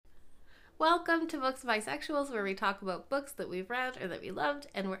Welcome to Books of Bisexuals, where we talk about books that we've read or that we loved,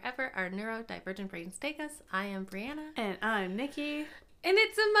 and wherever our neurodivergent brains take us. I am Brianna. And I'm Nikki. And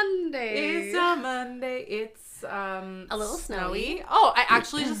it's a Monday. It's a little snowy. Oh, I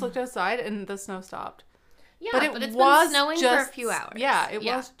actually just looked outside and the snow stopped. Yeah, but it's been snowing for a few hours. Yeah, it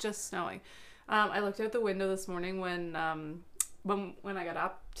was just snowing. I looked out the window this morning when I got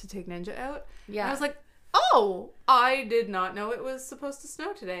up to take Ninja out. Yeah. And I was like, oh, I did not know it was supposed to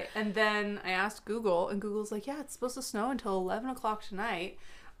snow today. And then I asked Google, and Google's like, yeah, it's supposed to snow until 11 o'clock tonight.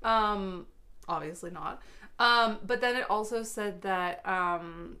 Obviously not. But then it also said that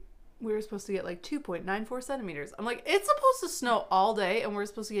we were supposed to get like 2.94 centimeters. I'm like, it's supposed to snow all day, and we're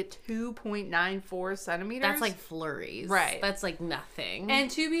supposed to get 2.94 centimeters? That's like flurries. Right. That's like nothing. And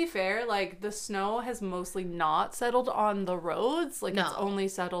to be fair, like, the snow has mostly not settled on the roads. Like, It's only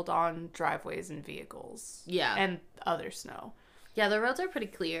settled on driveways and vehicles. Yeah. And other snow. Yeah, the roads are pretty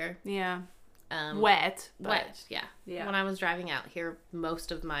clear. Yeah. Wet. Yeah. When I was driving out here,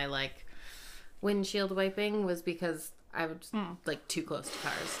 most of my, like, windshield wiping was because I was, like, too close to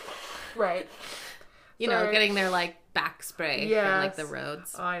cars. Right. You know, getting their, like, back spray from, like, the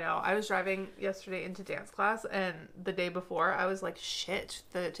roads. I know. I was driving yesterday into dance class, and the day before, I was like, shit,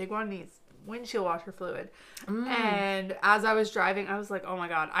 the Tiguan needs windshield washer fluid. And as I was driving, I was like, oh my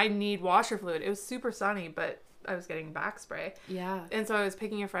god, I need washer fluid. It was super sunny, but I was getting back spray. Yeah. And so I was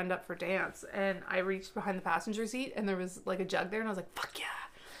picking a friend up for dance, and I reached behind the passenger seat, and there was, like, a jug there, and I was like, fuck yeah.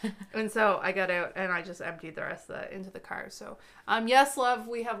 And so I got out and I just emptied the rest of that into the car. So, yes, love,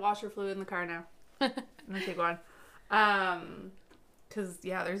 we have washer fluid in the car now. I'm gonna take one. Cause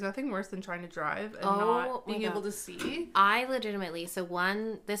yeah, there's nothing worse than trying to drive and not being able to see. I legitimately,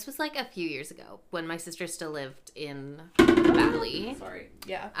 this was like a few years ago when my sister still lived in the valley. Sorry.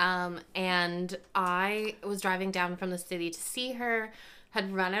 Yeah. And I was driving down from the city to see her.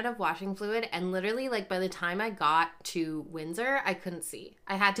 Had run out of washing fluid, and literally, like, by the time I got to Windsor, I couldn't see.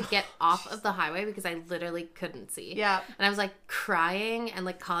 I had to get off of the highway because I literally couldn't see. Yeah. And I was, like, crying and,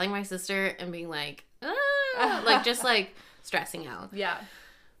 like, calling my sister and being like, ah! Like, just, like, stressing out. Yeah.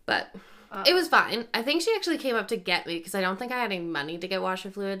 But it was fine. I think she actually came up to get me because I don't think I had any money to get washer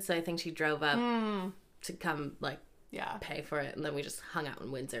fluid, so I think she drove up to come, like, pay for it, and then we just hung out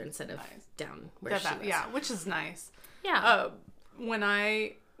in Windsor instead of down where she was. Yeah, which is nice. Yeah. When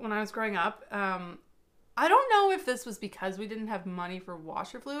I was growing up, I don't know if this was because we didn't have money for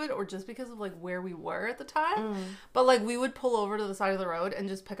washer fluid or just because of, like, where we were at the time. But, like, we would pull over to the side of the road and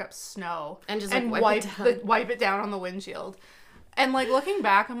just pick up snow and just, like, wipe it down on the windshield. And, like, looking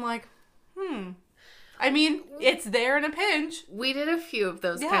back, I'm like, I mean, it's there in a pinch. We did a few of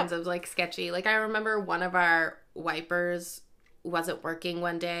those kinds of, like, sketchy. Like, I remember one of our wipers wasn't working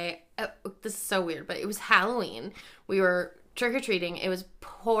one day. This is so weird, but it was Halloween. We were trick-or-treating. It was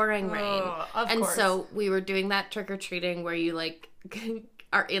pouring rain. Of course. So we were doing that trick-or-treating where you, like,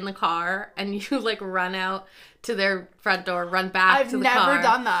 are in the car and you, like, run out to their front door, run back to the car. I've never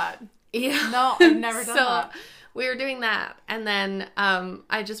done that. Yeah. No, I've never done that. We were doing that, and then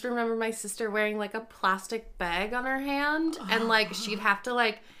I just remember my sister wearing, like, a plastic bag on her hand, and, like, she'd have to,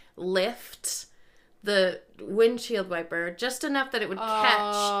 like, lift the windshield wiper just enough that it would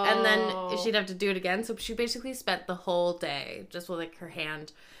catch, and then she'd have to do it again. So she basically spent the whole day just with, like, her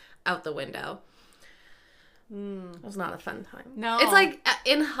hand out the window. It was not a fun time. No. It's like,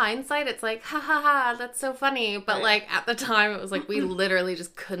 in hindsight, it's like, ha ha ha, that's so funny. But, like, at the time, it was like we literally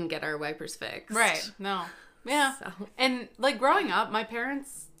just couldn't get our wipers fixed. Right. No. Yeah. So. And, like, growing up, my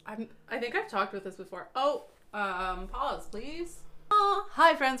parents, I think I've talked with this before. Pause, please.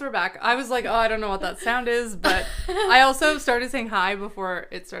 Hi, friends, we're back. I was like, I don't know what that sound is, but I also started saying hi before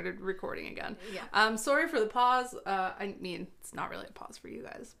it started recording again. Yeah. Sorry for the pause. I mean, it's not really a pause for you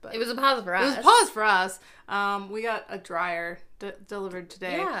guys, but it was a pause for us. It was a pause for us. We got a dryer delivered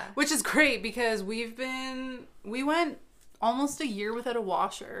today, which is great because we went almost a year without a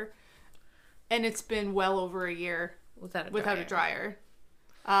washer, and it's been well over a year without a dryer.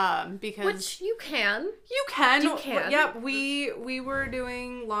 Because which you can. Yeah, we were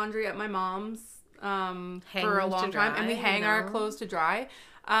doing laundry at my mom's for a long time, and we hang our clothes to dry.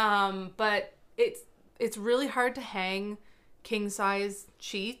 But it's really hard to hang king size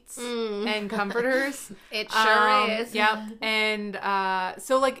sheets and comforters. It sure is. Yep. And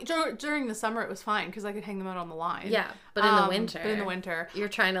so, like, during the summer it was fine because I could hang them out on the line. Yeah, but in the winter, you're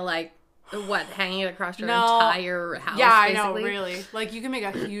trying to, like, hanging it across your entire house? Yeah, basically? I know, really. Like, you can make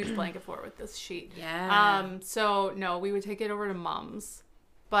a huge blanket fort with this sheet. Yeah. So, no, we would take it over to Mom's.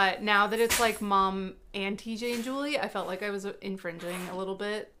 But now that it's, like, Mom and TJ and Julie, I felt like I was infringing a little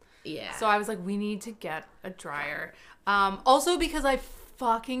bit. Yeah. So I was like, we need to get a dryer. Also because I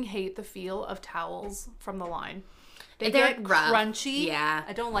fucking hate the feel of towels from the line. They They're get rough. crunchy. Yeah.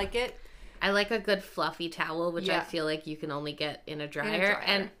 I don't like it. I like a good fluffy towel, which I feel like you can only get in a dryer.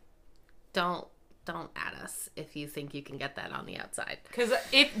 And don't at us if you think you can get that on the outside. Because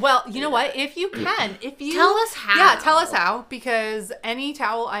you know what? If you can, tell us how. Yeah, tell us how. Because any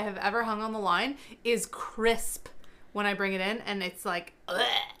towel I have ever hung on the line is crisp when I bring it in, and it's like, ugh.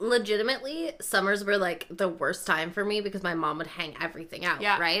 Legitimately, summers were like the worst time for me because my mom would hang everything out.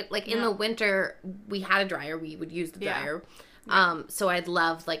 Yeah. Right. Like in the winter, we had a dryer. We would use the dryer. Yeah. So I'd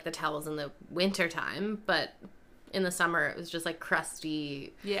love like the towels in the winter time, but in the summer it was just like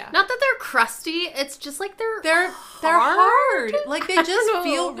crusty. Yeah. Not that they're crusty, it's just like they're hard. Like they just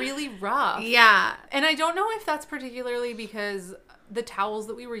feel really rough. Yeah. And I don't know if that's particularly because the towels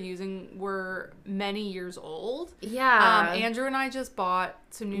that we were using were many years old. Yeah. Andrew and I just bought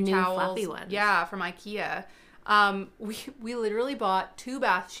some new towels. Fluffy ones. Yeah, from IKEA. We literally bought 2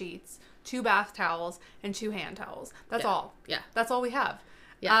 bath sheets, 2 bath towels, and 2 hand towels. That's all. Yeah. That's all we have.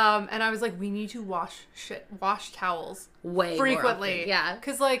 Yeah. And I was like, we need to wash towels way frequently. More often. Yeah.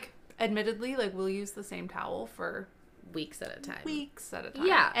 Because, like, admittedly, like, we'll use the same towel for weeks at a time.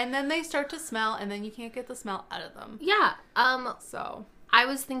 Yeah. And then they start to smell, and then you can't get the smell out of them. Yeah. So I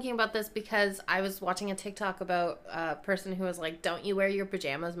was thinking about this because I was watching a TikTok about a person who was like, don't you wear your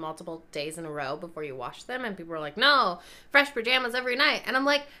pajamas multiple days in a row before you wash them? And people were like, no, fresh pajamas every night. And I'm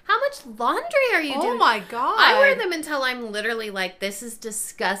like, how much laundry are you doing? Oh my God. I wear them until I'm literally like, this is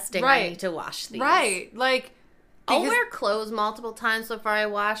disgusting. Right. I need to wash these. Right. Like, I'll wear clothes multiple times before I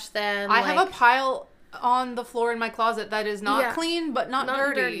wash them. I have a pile on the floor in my closet that is not clean, but not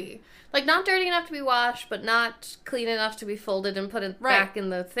dirty. Like, not dirty enough to be washed, but not clean enough to be folded and put back in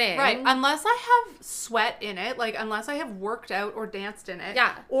the thing. Right. Unless I have sweat in it. Like, unless I have worked out or danced in it.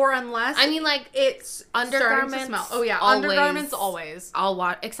 Yeah. Or unless... I mean, like, it's undergarments. To smell. Oh, yeah. Undergarments, always. I'll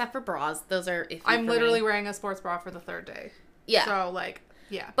wash. Except for bras. Those are iffy I'm literally wearing a sports bra for the 3rd day. Yeah. So, like,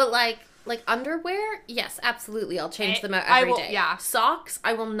 yeah. But, like underwear, yes, absolutely. I'll change them out every day. Yeah. Socks,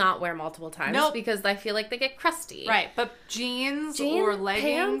 I will not wear multiple times because I feel like they get crusty. Right. But jeans or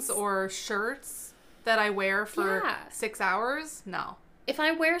leggings or shirts that I wear for 6 hours, no. If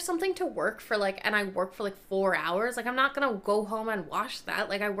I wear something to work for and I work for 4 hours, I'm not going to go home and wash that.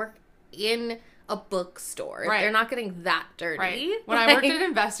 Like, I work in a bookstore. Right. They're not getting that dirty. Right. When I worked at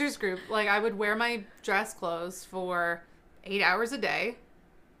Investors Group, I would wear my dress clothes for 8 hours a day.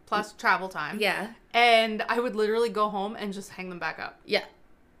 Plus travel time. Yeah. And I would literally go home and just hang them back up. Yeah.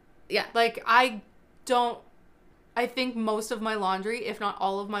 Yeah. I think most of my laundry, if not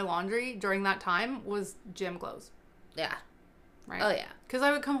all of my laundry during that time was gym clothes. Yeah. Right? Oh, yeah. Because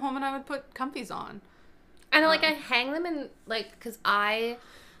I would come home and I would put comfies on. And, I hang them in, because I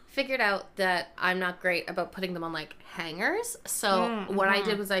figured out that I'm not great about putting them on, hangers. So what I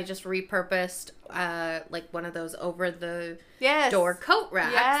did was I just repurposed, one of those over-the-door coat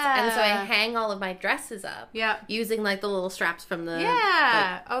racks. Yeah. And so I hang all of my dresses up. Yeah. Using, the little straps from the...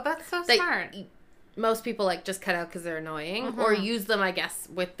 Yeah. Oh, that's so smart. Most people, just cut out because they're annoying. Or use them, I guess,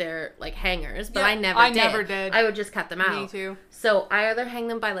 with their, hangers. But I never did. I would just cut them out. Me too. So I either hang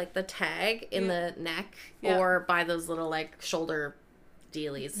them by, the tag in the neck or by those little, shoulder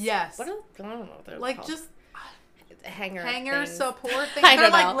dealies. Yes. What are, I don't know what they're called. Just... hanger support things.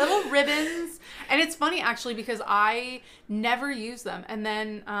 They're little ribbons. And it's funny actually because I never use them. And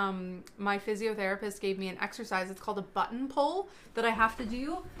then my physiotherapist gave me an exercise. It's called a button pull that I have to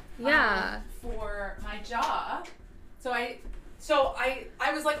do. Yeah. For my jaw. So I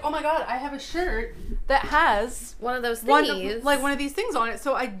was like, oh my God, I have a shirt that has one of those thingies. One of these things on it.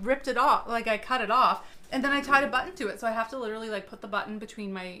 So I ripped it off. I cut it off. And then I tied a button to it. So I have to literally put the button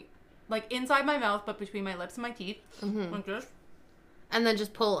between my inside my mouth, but between my lips and my teeth. Mm-hmm. Like this. And then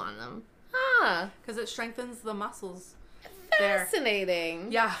just pull on them. Because it strengthens the muscles. Fascinating.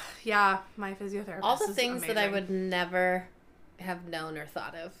 There. Yeah. My physiotherapist. All the things that I would never have known or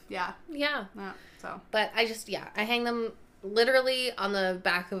thought of. Yeah. But I hang them literally on the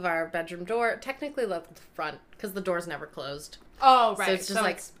back of our bedroom door. Technically, the front, because the door's never closed. Oh, right. So it's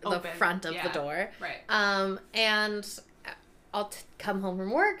just the front of the door. Right. And I'll come home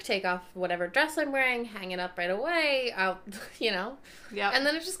from work, take off whatever dress I'm wearing, hang it up right away. Yeah. And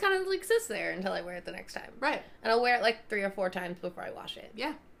then it just kind of sits there until I wear it the next time. Right. And I'll wear it 3 or 4 times before I wash it.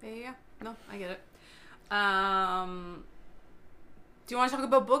 Yeah. No, I get it. Do you want to talk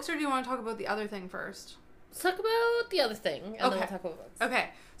about books or do you want to talk about the other thing first? Let's talk about the other thing and then we'll talk about books.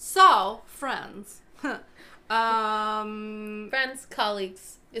 Okay. So, friends. Friends,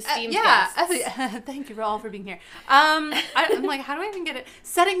 colleagues, esteemed guests. Thank you all for being here. I'm like, how do I even get it?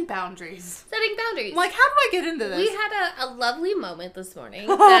 Setting boundaries. I'm like, how do I get into this? We had a lovely moment this morning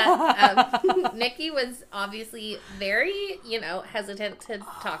that Nikki was obviously very, hesitant to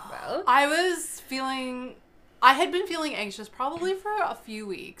talk about. I had been feeling anxious probably for a few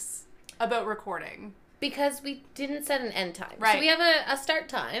weeks about recording. Because we didn't set an end time. Right. So we have a start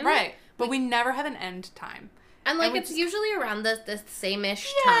time. Right. But we never have an end time. And it's usually around the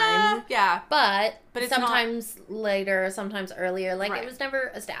same-ish time. Yeah. But it's sometimes later, sometimes earlier. It was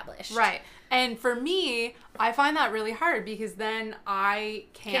never established. Right. And for me, I find that really hard because then I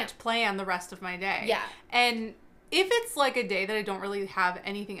can't plan the rest of my day. Yeah. And if it's like a day that I don't really have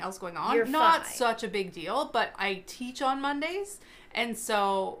anything else going on, You're not fine. such a big deal, but I teach on Mondays. And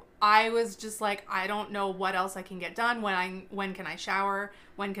so I was just like, I don't know what else I can get done. When can I shower?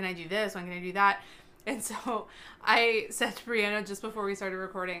 When can I do this? When can I do that? And so I said to Brianna just before we started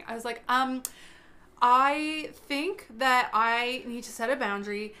recording, I was like, I think that I need to set a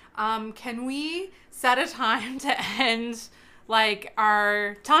boundary. Can we set a time to end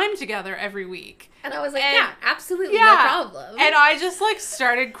our time together every week? And I was like, yeah, absolutely, no problem. And I just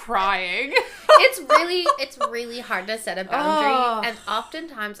started crying. It's really hard to set a boundary. And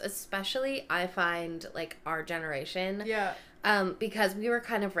oftentimes, especially I find our generation. Yeah. Because we were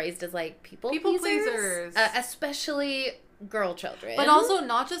kind of raised as people pleasers. Especially girl children. But also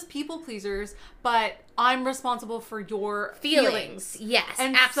not just people pleasers, but I'm responsible for your feelings. Yes,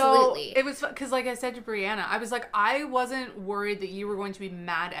 and absolutely. So it was because, like I said to Brianna, I was like, I wasn't worried that you were going to be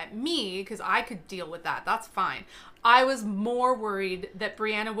mad at me because I could deal with that. That's fine. I was more worried that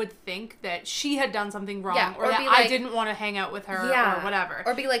Brianna would think that she had done something wrong or that I didn't want to hang out with her or whatever.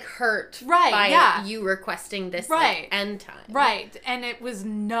 Or be hurt by you requesting this end time. Right. And it was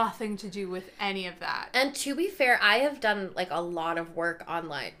nothing to do with any of that. And to be fair, I have done a lot of work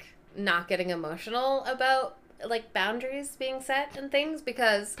on not getting emotional about boundaries being set and things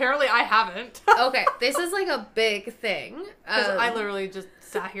because apparently I haven't. Okay, this is a big thing. Because I literally just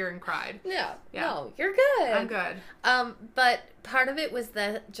sat here and cried. Yeah. No, you're good. I'm good. But part of it was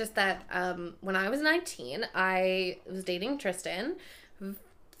that when I was 19, I was dating Tristan.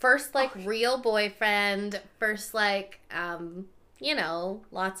 First real boyfriend. First lots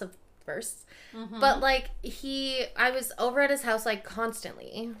of firsts. Mm-hmm. But I was over at his house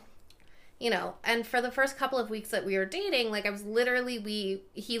constantly. And for the first couple of weeks that we were dating, I was literally,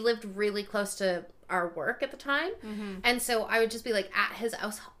 he lived really close to our work at the time. Mm-hmm. And so I would just be at his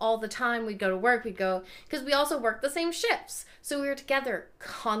house all the time. We'd go to work, because we also worked the same shifts. So we were together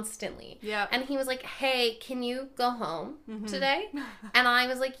constantly. Yeah. And he was like, hey, can you go home today? And I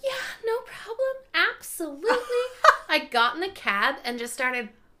was like, yeah, no problem. Absolutely. I got in the cab and just started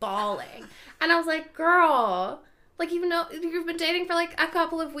bawling. And I was like, girl, even though you've been dating for a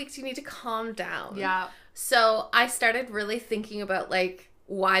couple of weeks, you need to calm down. Yeah. So I started really thinking about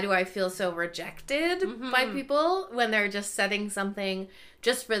why do I feel so rejected by people when they're just setting something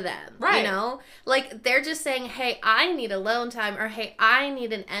just for them? Right. They're just saying, hey, I need alone time, or hey, I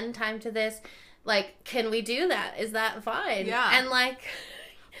need an end time to this. Can we do that? Is that fine? Yeah. And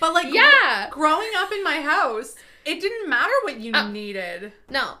but yeah. Growing up in my house, it didn't matter what you needed.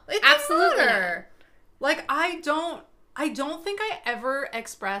 No, it absolutely didn't matter. I don't think I ever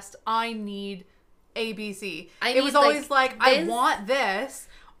expressed I need ABC. It was always I want this,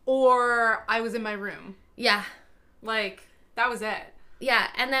 or I was in my room. Yeah. That was it. Yeah,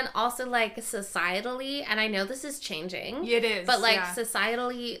 and then also societally, and I know this is changing. It is. But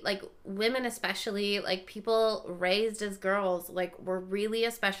societally, women especially, people raised as girls, were really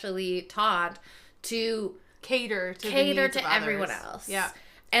especially taught to cater to everyone else. Yeah.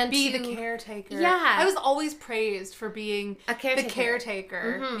 And be the caretaker. Yeah. I was always praised for being the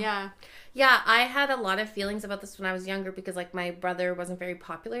caretaker. Mm-hmm. Yeah. Yeah, I had a lot of feelings about this when I was younger because my brother wasn't very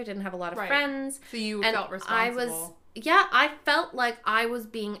popular, didn't have a lot of friends. So you felt responsible. I felt like I was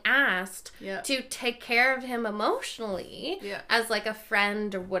being asked to take care of him emotionally as a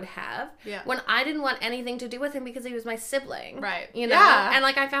friend would have when I didn't want anything to do with him because he was my sibling. Right. And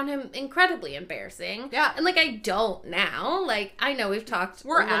I found him incredibly embarrassing. Yeah. And I don't now. I know we've talked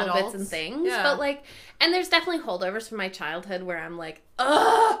We're little adults. bits and things. Yeah. But and there's definitely holdovers from my childhood where I'm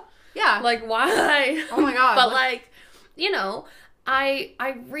ugh. Yeah. Why? Oh my God. But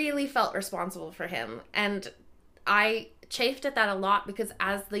I really felt responsible for him, and I chafed at that a lot because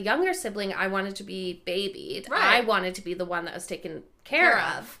as the younger sibling, I wanted to be babied. Right. I wanted to be the one that was taken care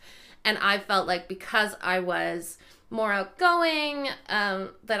of. And I felt because I was more outgoing,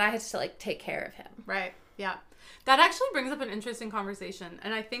 that I had to take care of him. Right. Yeah. That actually brings up an interesting conversation,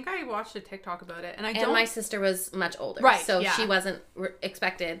 and I think I watched a TikTok about it, and my sister was much older, right? So she wasn't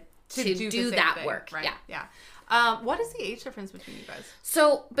expected to do that thing, work, right? Yeah. What is the age difference between you guys?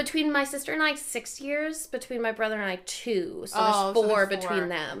 So between my sister and I, 6 years. Between my brother and I, 2. So there's 4 between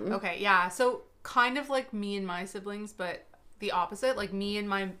them. Okay, yeah. So kind of like me and my siblings, but the opposite. Like me and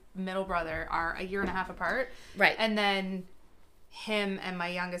my middle brother are a year and a half apart, right? And then him and my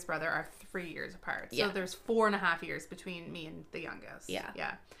youngest brother are 3 years apart. So there's 4.5 years between me and the youngest.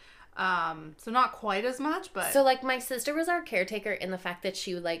 Yeah. So not quite as much, but so like my sister was our caretaker in the fact that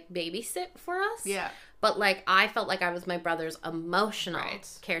she would like babysit for us. Yeah. But like I felt like I was my brother's emotional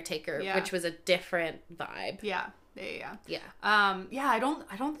caretaker, which was a different vibe. Yeah. I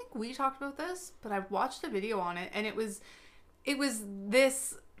don't think we talked about this, but I've watched a video on it, and it was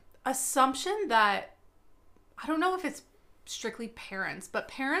this assumption that, I don't know if it's strictly parents, but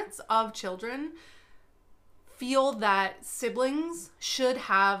parents of children feel that siblings should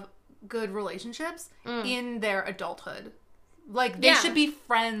have good relationships in their adulthood. Like, they should be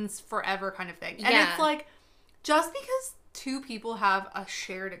friends forever kind of thing. And it's like, just because 2 people have a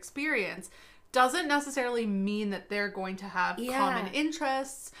shared experience doesn't necessarily mean that they're going to have common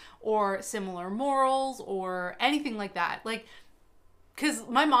interests or similar morals or anything like that. Like, because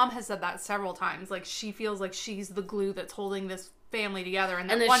my mom has said that several times. Like, she feels like she's the glue that's holding this family together, and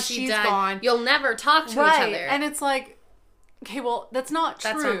that once she's gone, you'll never talk to each other. And it's like, okay, well, that's not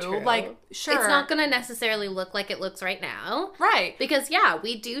true. Like, sure, it's not going to necessarily look like it looks right now, right? Because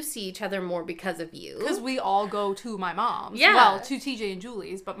we do see each other more because of you. Because we all go to my mom's. Yeah, well, to TJ and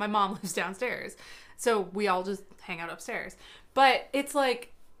Julie's, but my mom lives downstairs, so we all just hang out upstairs. But it's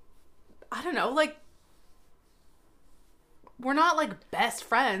like, I don't know, like, we're not, like, best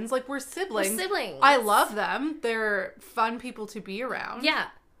friends. Like, we're siblings. We're siblings. I love them. They're fun people to be around. Yeah.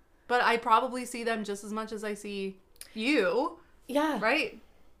 But I probably see them just as much as I see you. Yeah. Right?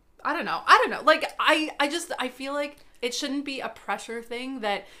 I don't know. Like, I feel like it shouldn't be a pressure thing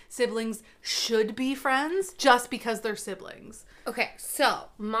that siblings should be friends just because they're siblings. Okay, so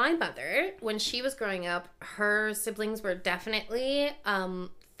my mother, when she was growing up, her siblings were definitely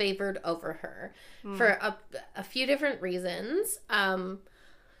favored over her for a few different reasons.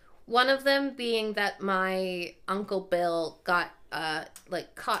 One of them being that my Uncle Bill got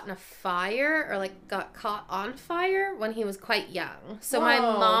caught in a fire, or like got caught on fire when he was quite young. So my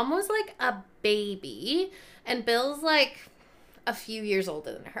mom was like a baby, and Bill's like a few years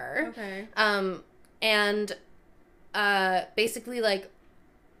older than her. Okay. And basically, like,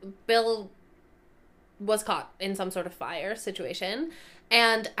 Bill was caught in some sort of fire situation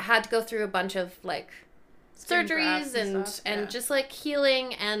and had to go through a bunch of like surgeries and just like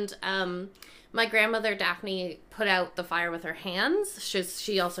healing, and my grandmother Daphne put out the fire with her hands.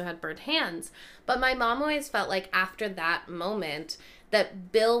 She also had burnt hands. But my mom always felt like after that moment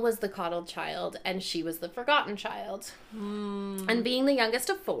that Bill was the coddled child and she was the forgotten child. And being the youngest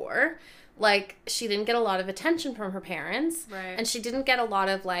of 4, like, she didn't get a lot of attention from her parents. Right. And she didn't get a lot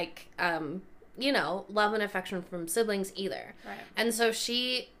of, like, love and affection from siblings either. Right. And so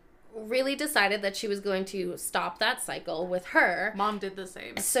she really decided that she was going to stop that cycle with her. Mom did the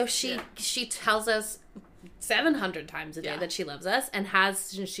same. So she tells us 700 times a day that she loves us, and has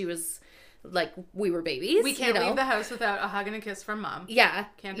since she was, like, we were babies. We can't leave the house without a hug and a kiss from Mom. Yeah.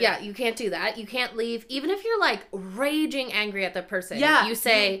 Can't do it. You can't do that. You can't leave. Even if you're, like, raging angry at the person. Yeah. You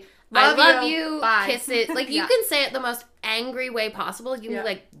say, I love you. Bye. Kiss it. Like, you can say it the most angry way possible. You can be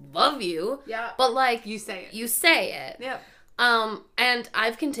like, love you. Yeah. But, like, you say it. You say it. Yeah. And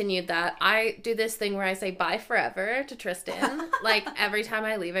I've continued that. I do this thing where I say bye forever to Tristan. Like, every time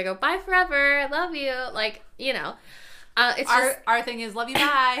I leave, I go, bye forever. I love you. Like, it's our thing is love you,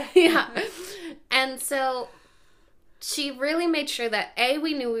 bye. Yeah. And so she really made sure that A,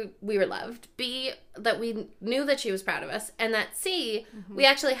 we knew we were loved, B, that we knew that she was proud of us, and that C, we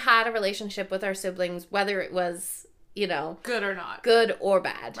actually had a relationship with our siblings, whether it was, good or not. Good or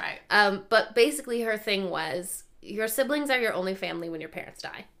bad. Right. But basically her thing was, your siblings are your only family when your parents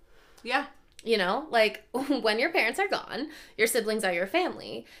die. Yeah. Like, when your parents are gone, your siblings are your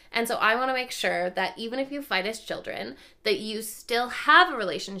family. And so I want to make sure that even if you fight as children, that you still have a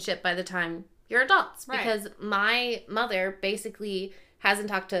relationship by the time you're adults. Right. Because my mother basically hasn't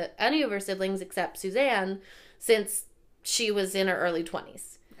talked to any of her siblings except Suzanne since she was in her early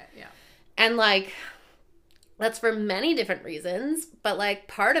 20s. Yeah. And, like, that's for many different reasons, but, like,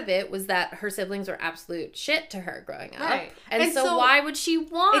 part of it was that her siblings were absolute shit to her growing up. Right. And so why would she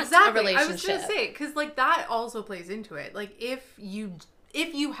want a relationship? I was going to say, because, like, that also plays into it. Like, if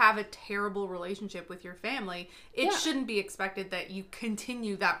you have a terrible relationship with your family, it shouldn't be expected that you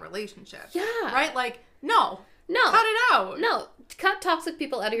continue that relationship. Yeah. Right? Like, no. No. Cut it out. No. Cut toxic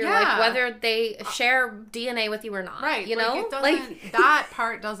people out of your life, whether they share DNA with you or not. Right. You know? It doesn't, that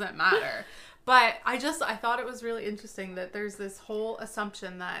part doesn't matter. But I thought it was really interesting that there's this whole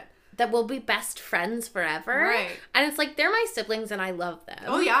assumption that we'll be best friends forever. Right. And it's like, they're my siblings and I love them.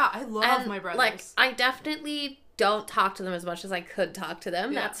 Oh, yeah. I love my brothers. Like, I definitely don't talk to them as much as I could talk to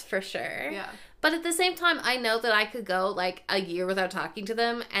them. Yeah. That's for sure. Yeah. But at the same time, I know that I could go, like, a year without talking to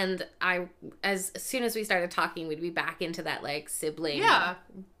them. And as soon as we started talking, we'd be back into that, like, sibling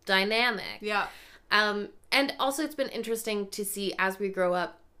dynamic. Yeah. And also, it's been interesting to see as we grow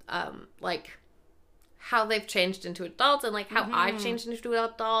up, like, how they've changed into adults and, like, how I've changed into an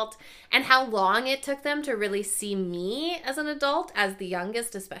adult and how long it took them to really see me as an adult, as the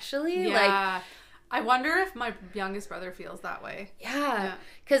youngest especially. Yeah. Like, I wonder if my youngest brother feels that way. Yeah.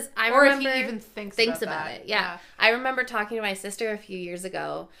 Because I remember... Or if he even thinks about it. Yeah. I remember talking to my sister a few years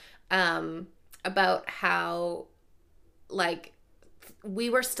ago about how, like, we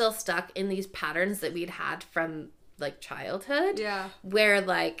were still stuck in these patterns that we'd had from, like, childhood. Yeah. Where,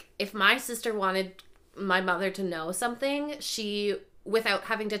 like, if my sister wanted my mother to know something, she, without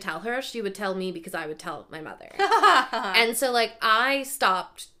having to tell her, she would tell me because I would tell my mother. And so, like, I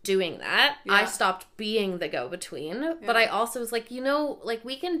stopped doing that. Yeah. I stopped being the go-between. Yeah. But I also was like, you know, like,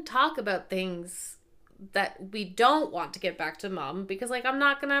 we can talk about things that we don't want to get back to mom because, like, I'm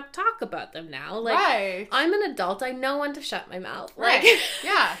not gonna talk about them now. Like, right. I'm an adult. I know when to shut my mouth. Right. Like,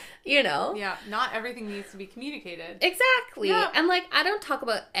 yeah. You know? Yeah. Not everything needs to be communicated. Exactly. Yeah. And, like, I don't talk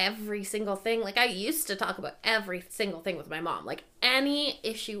about every single thing. Like, I used to talk about every single thing with my mom. Like, any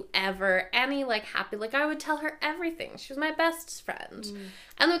issue ever, any, like, happy, like, I would tell her everything. She was my best friend.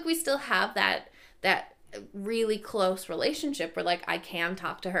 And, like, we still have that really close relationship where, like, I can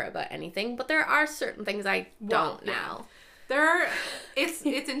talk to her about anything, but there are certain things I don't now. It's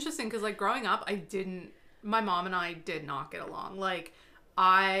interesting because, like, growing up, my mom and I did not get along. Like,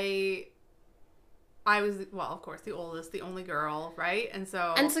 I was, well, of course, the oldest, the only girl, right? And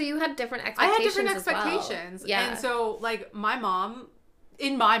so you had different expectations. I had different expectations. Well. Yeah. And so, like, my mom,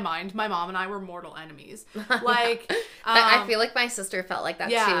 in my mind, my mom and I were mortal enemies. Like, I feel like my sister felt like that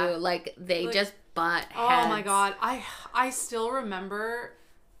too. Like, they just butt heads. Oh my God. I still remember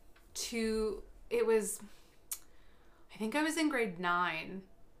I think I was in grade 9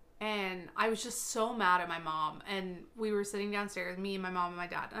 and I was just so mad at my mom, and we were sitting downstairs, me and my mom and my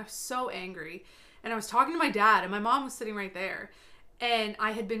dad, and I was so angry, and I was talking to my dad and my mom was sitting right there, and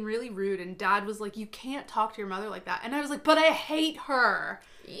I had been really rude, and dad was like, you can't talk to your mother like that, and I was like, but I hate her.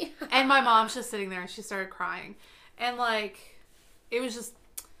 Yeah. And my mom's just sitting there and she started crying, and, like, it was just...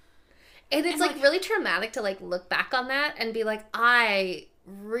 And it's, like, really traumatic to, like, look back on that and be like, I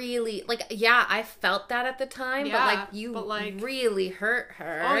really, like, yeah, I felt that at the time, but, like, you really hurt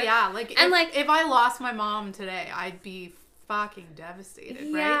her. Oh, yeah. Like, and if I lost my mom today, I'd be fucking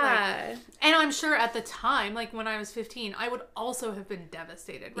devastated, right? Yeah. Like, and I'm sure at the time, like, when I was 15, I would also have been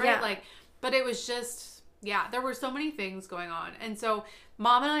devastated, right? Yeah. Like, but it was just, yeah, there were so many things going on. And so,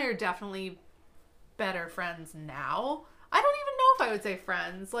 mom and I are definitely better friends now. I don't even know if I would say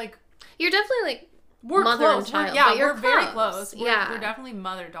friends. Like, you're definitely, like, we're mother close. and child. We're very close. We're definitely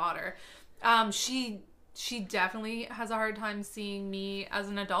mother-daughter. She definitely has a hard time seeing me as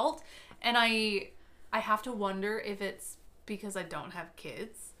an adult, and I have to wonder if it's because I don't have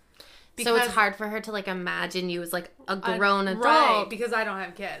kids. So it's hard for her to, like, imagine you as, like, a grown adult. Right, because I don't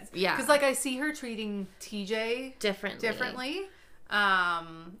have kids. Yeah. Because, like, I see her treating TJ differently.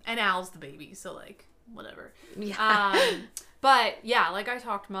 And Al's the baby, so, like, whatever. Yeah. But, yeah, like, I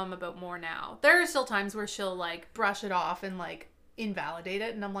talk to mom about more now. There are still times where she'll, like, brush it off and, like, invalidate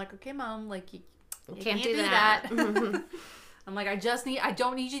it. And I'm like, okay, mom, like, you can't do that. I'm like, I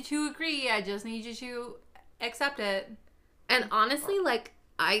don't need you to agree. I just need you to accept it. And honestly, like,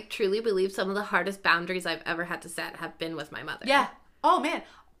 I truly believe some of the hardest boundaries I've ever had to set have been with my mother. Yeah. Oh, man.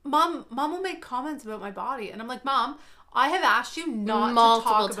 Mom will make comments about my body. And I'm like, Mom, I have asked you not to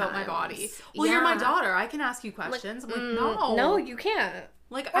talk about my body. Well, you're my daughter. I can ask you questions. Like, I'm like, no. No, you can't.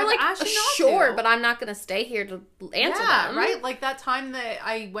 Like, or, like, asked you not sure, to. but I'm not going to stay here to answer them. Right? Like, that time that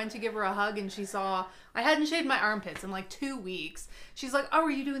I went to give her a hug and she saw I hadn't shaved my armpits in, like, 2 weeks. She's like, oh,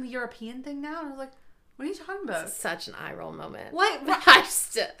 are you doing the European thing now? And I was like, what are you talking about? Such an eye roll moment. Like, Mom,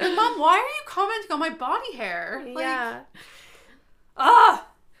 why are you commenting on my body hair? Like, yeah.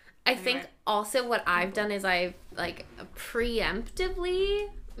 I think also what I've done is I've, like, preemptively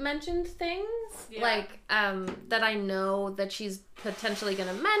mentioned things, like, that I know that she's potentially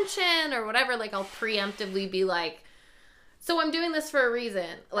going to mention or whatever. Like, I'll preemptively be like, so I'm doing this for a reason.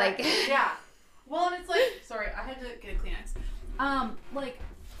 Like, yeah. Well, and it's like, sorry, I had to get a Kleenex. Like,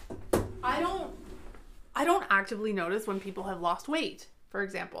 I don't actively notice when people have lost weight, for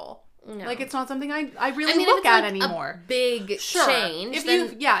example. No. Like, it's not something I really look at anymore. A big change.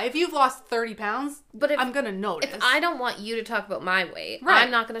 If you've lost 30 pounds, but I'm going to notice. If I don't want you to talk about my weight, right. I'm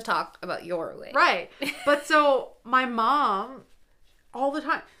not going to talk about your weight. Right. But so my mom, all the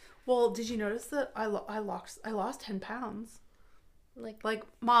time, well, did you notice that I lost 10 pounds? Like,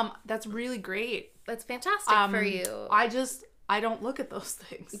 Mom, that's really great. That's fantastic for you. I don't look at those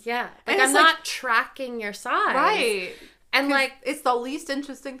things. Yeah. Like, I'm not tracking your size. Right. And like, it's the least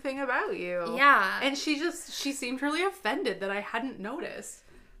interesting thing about you. Yeah. And she seemed really offended that I hadn't noticed.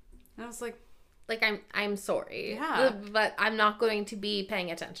 And I was like, I'm sorry. Yeah. But I'm not going to be paying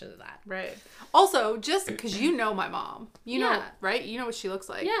attention to that. Right. Also, just because you know my mom, you know, right? You know what she looks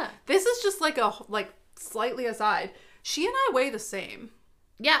like. Yeah. This is just like slightly aside. She and I weigh the same.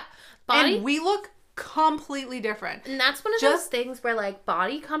 Yeah. And we look completely different. And that's one of those things where like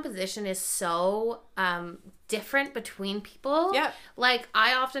body composition is so different between people. Yeah. Like,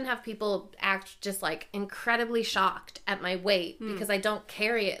 I often have people act just like incredibly shocked at my weight because I don't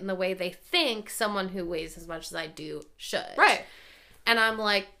carry it in the way they think someone who weighs as much as I do should. Right. And I'm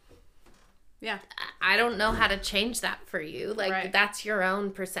like, yeah, I don't know how to change that for you. Like, that's your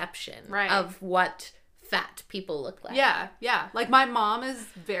own perception of what fat people look like. Yeah, yeah. Like, my mom is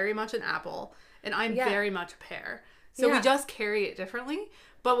very much an apple and I'm very much a pear. So we just carry it differently.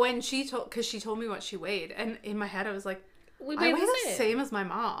 But when because she told me what she weighed, and in my head I was like, I weigh the same as my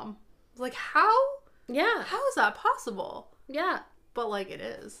mom. Like, how? Yeah. How is that possible? Yeah. But like, it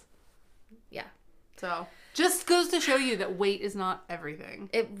is. Yeah. So just goes to show you that weight is not everything.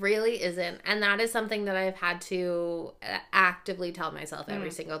 It really isn't. And that is something that I've had to actively tell myself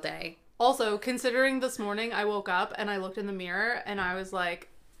every single day. Also, considering this morning I woke up and I looked in the mirror and I was like,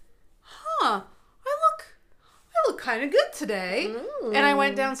 I look kind of good today. Ooh. And I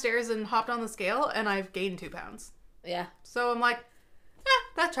went downstairs and hopped on the scale and I've gained 2 pounds. Yeah. So I'm like,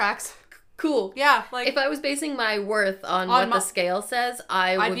 that tracks. Cool. Yeah. Like, if I was basing my worth on what the scale says,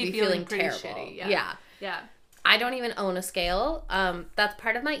 I'd be feeling terrible. Shitty. Yeah. I don't even own a scale. That's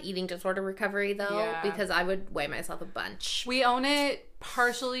part of my eating disorder recovery, though, because I would weigh myself a bunch. We own it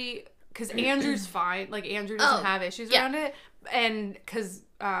partially because Andrew's fine. Like, Andrew doesn't have issues around it. And because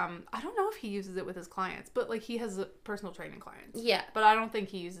I don't know if he uses it with his clients, but like, he has personal training clients. Yeah. But I don't think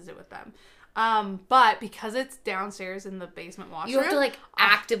he uses it with them. But because it's downstairs in the basement washroom, you have to like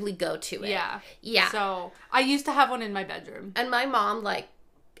actively go to it. Yeah. Yeah. So I used to have one in my bedroom. And my mom like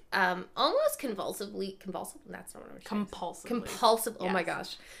almost compulsively, that's not what I'm saying. Compulsive. Oh my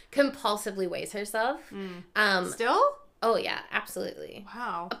gosh. Compulsively weighs herself. Still? Oh yeah, absolutely.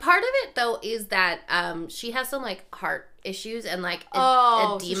 Wow. A part of it though is that she has some like heart issues and like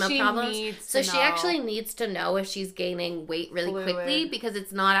edema problems. So she actually needs to know if she's gaining weight really quickly because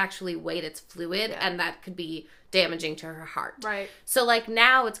it's not actually weight, it's fluid, and that could be damaging to her heart. Right. So like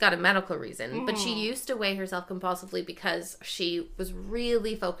now it's got a medical reason, but she used to weigh herself compulsively because she was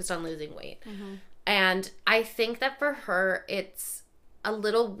really focused on losing weight. And I think that for her it's a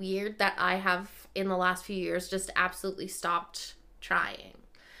little weird that I have in the last few years just absolutely stopped trying.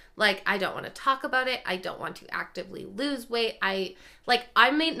 Like, I don't want to talk about it. I don't want to actively lose weight. I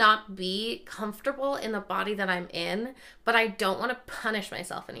may not be comfortable in the body that I'm in, but I don't want to punish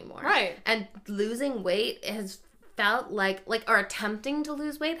myself anymore. Right. And losing weight has felt like or attempting to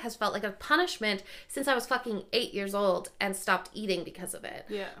lose weight has felt like a punishment since I was fucking 8 years old and stopped eating because of it.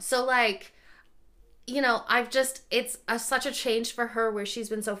 Yeah. So like, you know, it's such a change for her where she's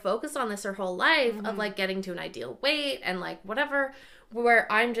been so focused on this her whole life of like getting to an ideal weight and like whatever,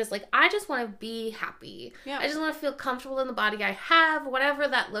 where I'm just like, I just want to be happy. Yeah. I just want to feel comfortable in the body I have, whatever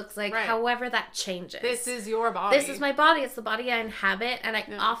that looks like, however that changes. This is your body. This is my body. It's the body I inhabit. And I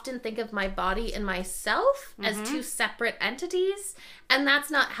often think of my body and myself as 2 separate entities. And that's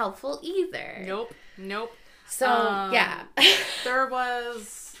not helpful either. Nope. So, yeah. There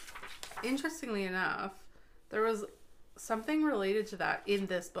was... Interestingly enough, there was something related to that in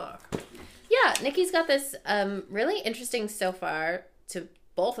this book. Yeah, Nikki's got this really interesting so far to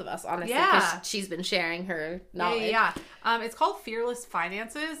both of us, honestly, because she's been sharing her knowledge. Yeah. It's called Fearless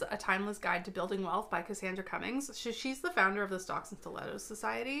Finances, A Timeless Guide to Building Wealth by Cassandra Cummings. She's the founder of the Stocks and Stilettos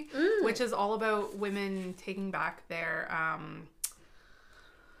Society, which is all about women taking back their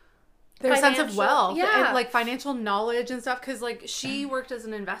sense of wealth and like financial knowledge and stuff, because like she worked as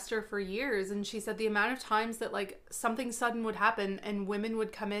an investor for years, and she said the amount of times that like something sudden would happen and women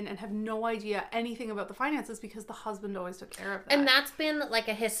would come in and have no idea anything about the finances because the husband always took care of that. And that's been like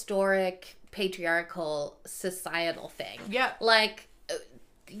a historic patriarchal societal thing. Yeah. Like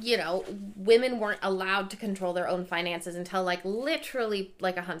you know, women weren't allowed to control their own finances until, like, literally,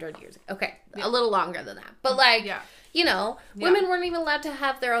 like, 100 years ago. Okay, a little longer than that. But, like, you know, women weren't even allowed to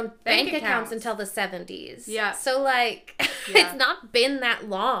have their own bank accounts until the 70s. Yeah. So, like, it's not been that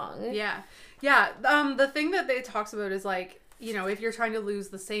long. Yeah. Yeah. The thing that they talks about is, like, you know, if you're trying to lose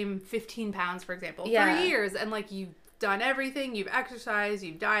the same 15 pounds, for example, for years, and, like, you've done everything, you've exercised,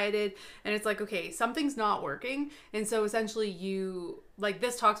 you've dieted, and it's like, okay, something's not working, and so essentially you, like,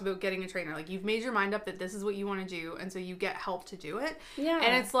 this talks about getting a trainer. Like, you've made your mind up that this is what you want to do, and so you get help to do it. Yeah.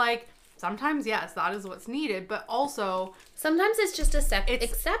 And it's like, sometimes, yes, that is what's needed, but also... sometimes it's just accepting.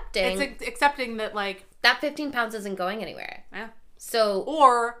 It's accepting that, like... that 15 pounds isn't going anywhere. Yeah. So...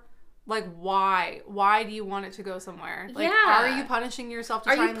 or... like, why? Why do you want it to go somewhere? Like, are you punishing yourself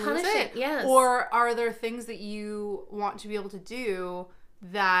to try and lose it? Yes. Or are there things that you want to be able to do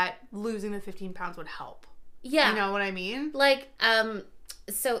that losing the 15 pounds would help? Yeah. You know what I mean? Like,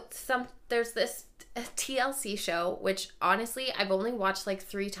 so there's this TLC show, which honestly, I've only watched like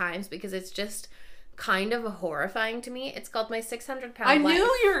 3 times because it's just kind of horrifying to me. It's called My 600-Pound Life. I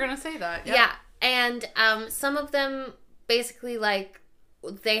knew you were going to say that. Yep. Yeah. And some of them basically, like,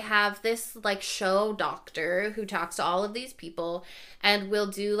 they have this, like, show doctor who talks to all of these people and will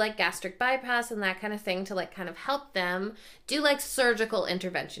do, like, gastric bypass and that kind of thing to, like, kind of help them do, like, surgical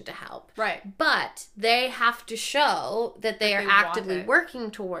intervention to help. Right. But they have to show that they are actively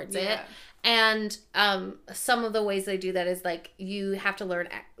working towards it. And some of the ways they do that is, like, you have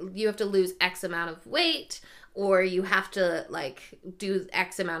to lose X amount of weight, or you have to, like, do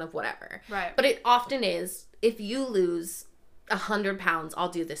X amount of whatever. Right. But it often is, if you lose 100 pounds, I'll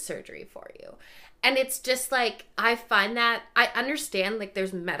do this surgery for you. And it's just like, I find that, I understand, like,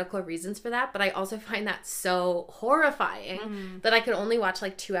 there's medical reasons for that, but I also find that so horrifying that I could only watch,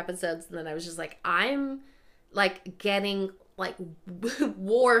 like, 2 episodes, and then I was just like, I'm, like, getting, like,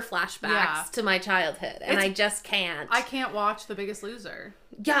 war flashbacks to my childhood, and I just can't. I can't watch The Biggest Loser.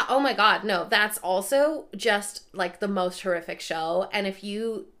 Yeah, oh my god, no, that's also just, like, the most horrific show, and if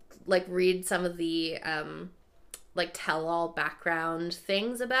you, like, read some of the, like, tell-all background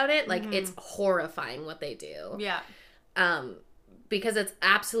things about it, like, it's horrifying what they do. Yeah. Because it's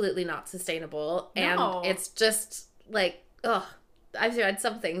absolutely not sustainable, and it's just, like, ugh. I've read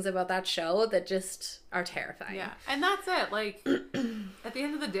some things about that show that just are terrifying. Yeah, and that's it. Like, at the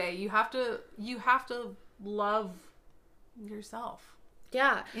end of the day, you have to love yourself.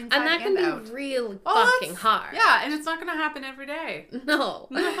 Yeah, and that can be real fucking hard. Yeah, and it's not going to happen every day. No.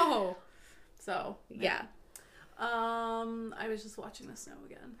 So, yeah. I was just watching the snow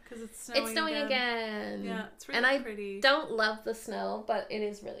again because it's snowing. It's snowing again. Yeah, it's really pretty. I don't love the snow, but it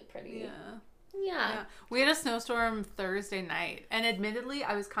is really pretty. Yeah. We had a snowstorm Thursday night, and admittedly,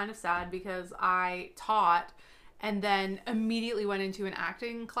 I was kind of sad because I taught and then immediately went into an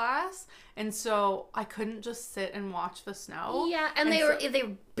acting class, and so I couldn't just sit and watch the snow. Yeah, and they were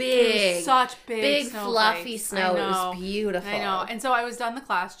big, such big fluffy snow. It was beautiful. I know. And so I was done the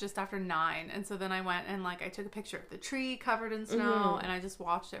class just after 9, and so then I went and, like, I took a picture of the tree covered in snow, and I just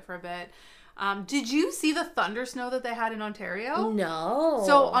watched it for a bit. Did you see the thunder snow that they had in Ontario? No.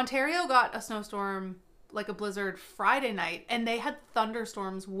 So Ontario got a snowstorm, like a blizzard, Friday night, and they had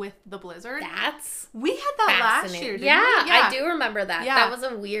thunderstorms with the blizzard. We had that last year, didn't we? I do remember that. Yeah. That was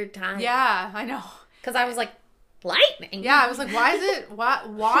a weird time. Yeah, I know. Because I was like, lightning. Yeah, I was like, why is it,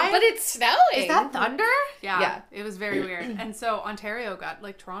 why? But it's snowing. Is that thunder? Yeah. It was very weird. And so Ontario got,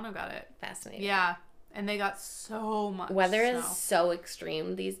 like, Toronto got it. Fascinating. Yeah. And they got so much weather snow. Is so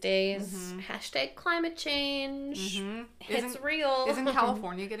extreme these days. Hashtag climate change. It's real. Isn't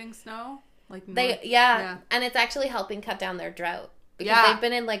California getting snow? Like, yeah. And it's actually helping cut down their drought. Because they've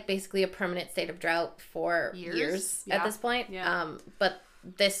been in, like, basically a permanent state of drought for years at this point. Yeah. But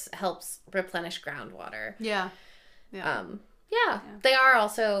this helps replenish groundwater. Yeah. They are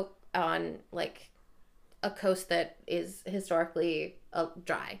also on, like, a coast that is historically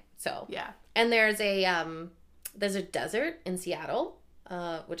dry. So and there's a desert in Seattle,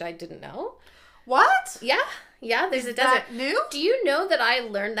 which I didn't know. What? Yeah, there's a desert. That new? Do you know that I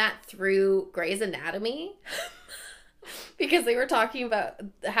learned that through Grey's Anatomy? Because they were talking about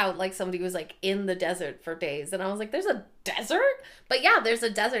how, like, somebody was, like, in the desert for days, and I was like, "There's a desert?" But yeah, there's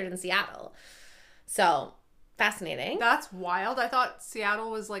a desert in Seattle. So fascinating. That's wild. I thought Seattle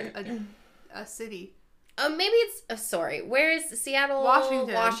was like a city. Maybe it's, where is Seattle?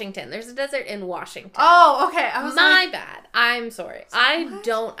 Washington. There's a desert in Washington. Oh, okay. I was My bad. I'm sorry. I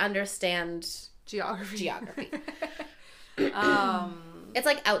don't understand geography. It's,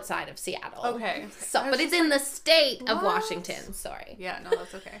 like, outside of Seattle. Okay. So, but it's in the state of Washington. Sorry. Yeah, no,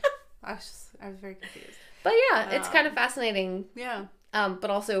 that's okay. I was very confused. But yeah, it's kind of fascinating. Yeah. but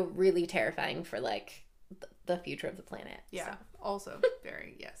also really terrifying for like the future of the planet. Yeah. So. Also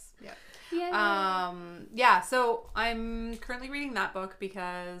very, yes. Yeah. Yeah. So I'm currently reading that book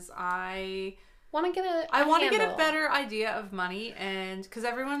because I want to get a better idea of money, and because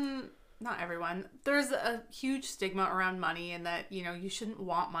not everyone, there's a huge stigma around money, and that, you know, you shouldn't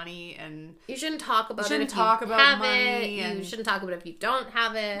want money, and you shouldn't talk about money, and you shouldn't talk about it if you don't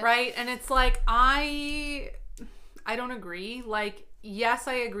have it. Right. And it's like, I don't agree. Like, yes,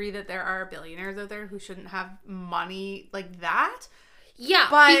 I agree that there are billionaires out there who shouldn't have money like that. Yeah,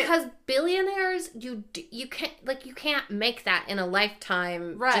 but because billionaires, you can't make that in a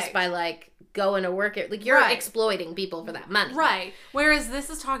lifetime, right, just by like going to work. Like, you're exploiting people for that money. Right. Whereas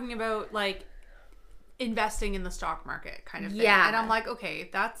this is talking about like investing in the stock market kind of thing. Yeah. And I'm like, okay,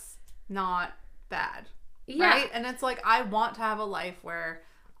 that's not bad. Yeah. Right? And it's like, I want to have a life where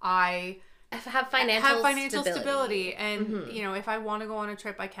I have financial stability. And, you know, if I want to go on a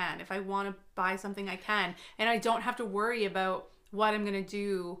trip, I can. If I want to buy something, I can. And I don't have to worry about what I'm going to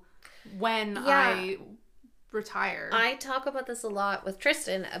do when I retire. I talk about this a lot with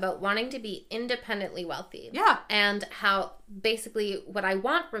Tristan about wanting to be independently wealthy. Yeah. And how basically what I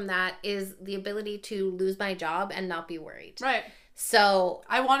want from that is the ability to lose my job and not be worried. Right. So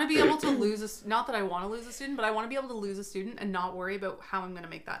I want to be able to not that I want to lose a student, but I want to be able to lose a student and not worry about how I'm going to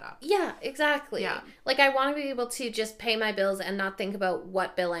make that up. Yeah, exactly. Yeah. Like, I want to be able to just pay my bills and not think about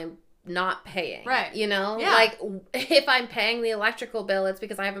what bill I'm not paying. Right. You know? Yeah. Like, if I'm paying the electrical bill, it's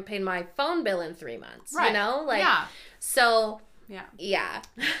because I haven't paid my phone bill in 3 months. Right. You know? Like, yeah. So, yeah.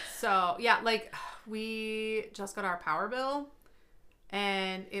 So, yeah, like, we just got our power bill,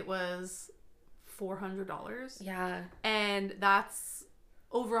 and it was $400. Yeah. And that's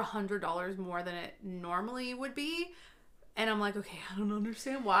over $100 more than it normally would be. And I'm like, okay, I don't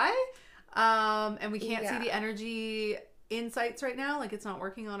understand why. And we can't see the energy insights right now. Like, it's not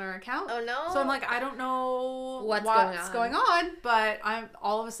working on our account. Oh, no. So I'm like, I don't know what's going on. But I'm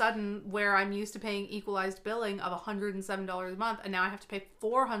all of a sudden, where I'm used to paying equalized billing of $107 a month, and now I have to pay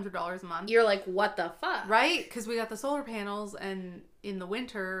 $400 a month. You're like, what the fuck? Right? Because we got the solar panels, and in the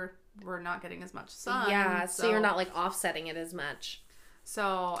winter, we're not getting as much sun. Yeah, so you're not, like, offsetting it as much.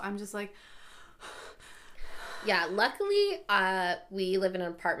 So I'm just like... Yeah, luckily, we live in an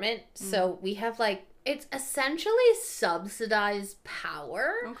apartment, so we have, like, it's essentially subsidized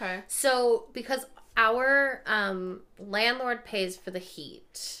power. Okay. So, because our landlord pays for the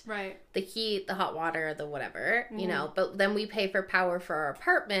heat. Right. The heat, the hot water, the whatever, you know, but then we pay for power for our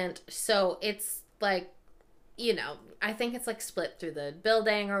apartment, so it's, like, you know, I think it's, like, split through the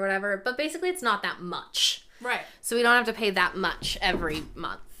building or whatever, but basically it's not that much. Right. So we don't have to pay that much every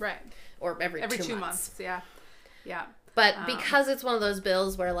month. Right. Or every 2 months. 2 months, yeah. Yeah. But because it's one of those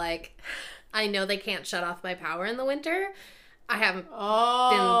bills where, like, I know they can't shut off my power in the winter, I haven't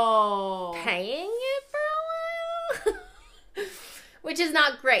been paying it for a while. Which is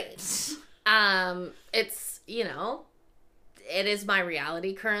not great. It's, you know, it is my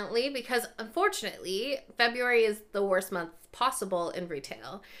reality currently because, unfortunately, February is the worst month possible in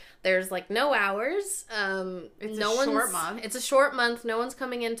retail. There's, like, no hours. It's a short month. It's a short month. No one's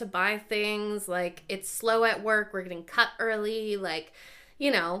coming in to buy things. Like, it's slow at work. We're getting cut early. Like,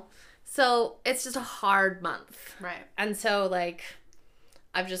 you know. So, it's just a hard month. Right. And so, like,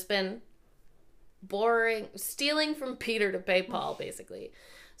 I've just been stealing from Peter to pay Paul, basically.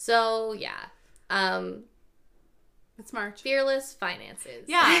 So, yeah. It's March. Fearless Finances.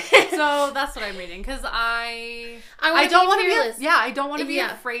 Yeah. So that's what I'm reading because I don't want to be I don't want to be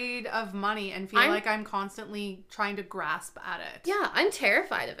afraid of money and feel like I'm constantly trying to grasp at it. Yeah, I'm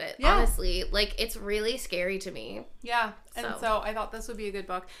terrified of it. Yeah. Honestly, like, it's really scary to me. Yeah. And so I thought this would be a good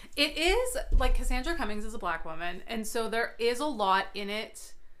book. It is, like, Cassandra Cummings is a Black woman, and so there is a lot in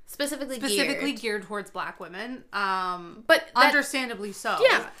it specifically geared towards Black women. But understandably so.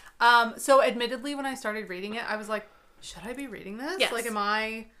 Yeah. So admittedly, when I started reading it, I was like, should I be reading this? Yes. Like, am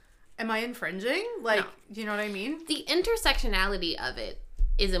I infringing? Like, no. Do you know what I mean? The intersectionality of it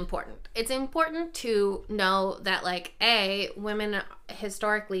is important. It's important to know that, like, women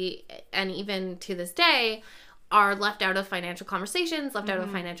historically and even to this day are left out of financial conversations, left out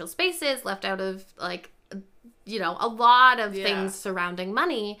of financial spaces, left out of, like, you know, a lot of things surrounding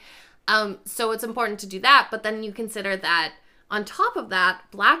money. So it's important to do that. But then you consider that on top of that,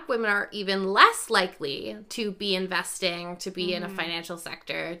 Black women are even less likely to be investing, to be in a financial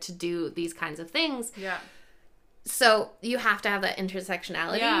sector, to do these kinds of things. Yeah. So you have to have that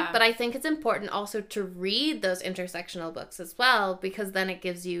intersectionality. Yeah. But I think it's important also to read those intersectional books as well, because then it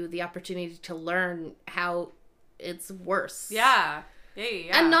gives you the opportunity to learn how it's worse. Yeah.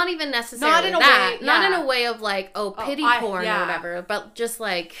 Yeah. And not even necessarily not in a way of like, pity porn or whatever, but just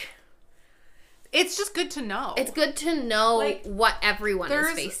like... It's just good to know. It's good to know like, what everyone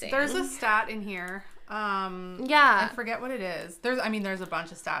is facing. There's a stat in here. I forget what it is. There's a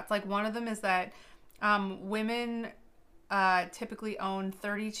bunch of stats. Like one of them is that women typically own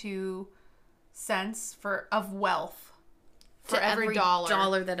 32 cents of wealth for every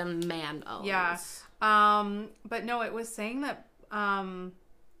dollar that a man owns. Yeah. But no, it was saying that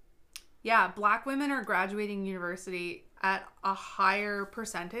black women are graduating university at a higher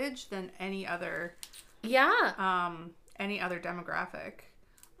percentage than any other demographic.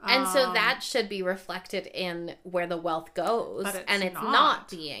 And so that should be reflected in where the wealth goes, and it's not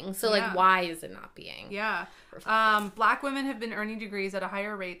being. So like, why is it not being? Yeah. Black women have been earning degrees at a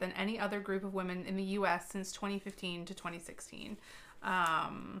higher rate than any other group of women in the U.S. since 2015 to 2016.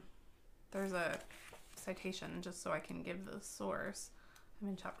 There's a citation just so I can give the source. I'm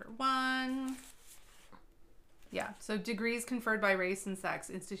in chapter 1. Yeah, so degrees conferred by Race and Sex,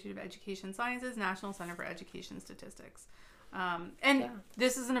 Institute of Education Sciences, National Center for Education Statistics.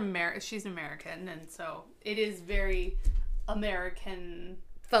 This is she's American, and so it is very American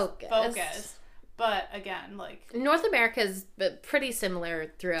focused. But again, like... North America is pretty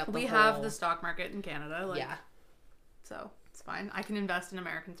similar throughout the whole... We have the stock market in Canada. So it's fine. I can invest in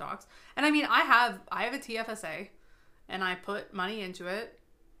American stocks. And I mean, I have a TFSA, and I put money into it.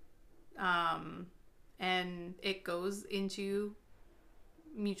 And it goes into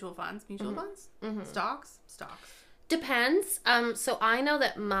mutual funds. Mm-hmm. Stocks. Depends. So I know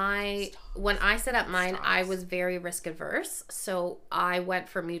that when I set up mine, I was very risk adverse. So I went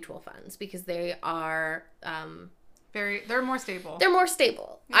for mutual funds because they are they're more stable.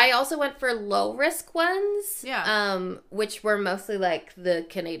 Yeah. I also went for low risk ones. Yeah. Which were mostly like the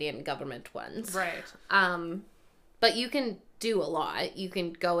Canadian government ones. Right. But you can do a lot. You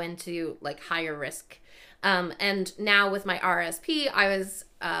can go into like higher risk. And now with my RSP, I was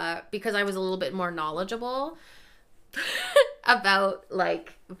because I was a little bit more knowledgeable about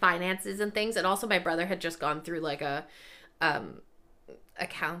like finances and things, and also my brother had just gone through like a math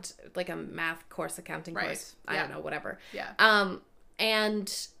course, accounting course. I don't know, whatever. Yeah.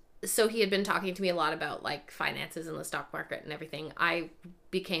 And so he had been talking to me a lot about like finances and the stock market and everything. I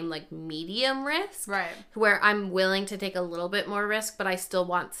became like medium risk, right? Where I'm willing to take a little bit more risk, but I still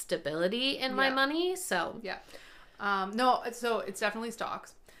want stability in my money. So so it's definitely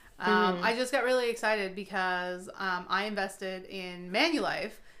stocks. I just got really excited because I invested in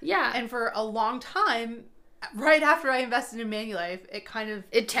Manulife. Yeah. And for a long time, right after I invested in Manulife, it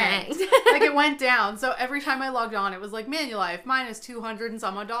tanked. Like it went down. So every time I logged on, it was like Manulife minus $200 and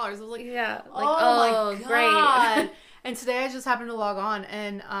some odd. I was like, oh my God. Great. And today I just happened to log on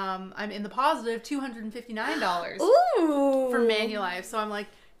and I'm in the positive $259 for Manulife. So I'm like,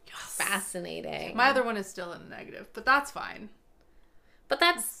 yes. Fascinating. My other one is still in the negative, but that's fine. But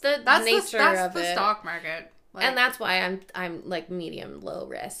that's the nature of it. That's the stock market. Like, and that's why I'm like medium low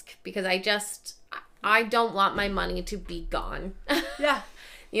risk, because I don't want my money to be gone. Yeah.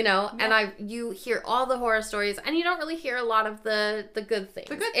 You know, and you hear all the horror stories and you don't really hear a lot of the good things.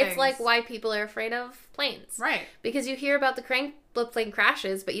 It's like why people are afraid of planes. Right. Because you hear about the plane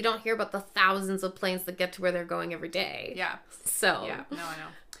crashes, but you don't hear about the thousands of planes that get to where they're going every day. Yeah. So. Yeah, no, I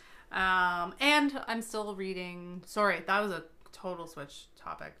know. And I'm still reading, sorry, that was a total switch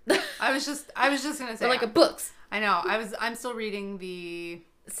topic. I was just gonna say, like books. I know. I'm still reading the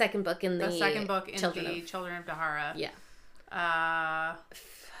second book in the Children of Dahara. Yeah.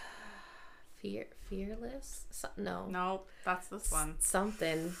 Fearless? Nope, that's this one.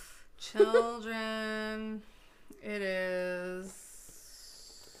 Something. Children. It is.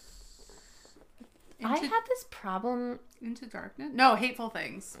 I had this problem. Into Darkness? No, Hateful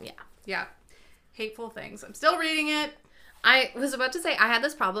Things. Yeah. Yeah. Hateful Things. I'm still reading it. I was about to say I had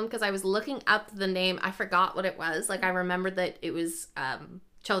this problem because I was looking up the name. I forgot what it was. Like I remembered that it was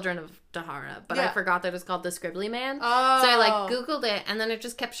Children of Dahara, but I forgot that it was called The Scribbly Man. Oh. So I like Googled it, and then it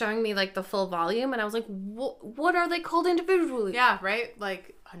just kept showing me like the full volume, and I was like, what are they called individually? Yeah, right?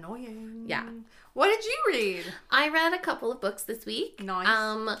 Like annoying. Yeah. What did you read? I read a couple of books this week.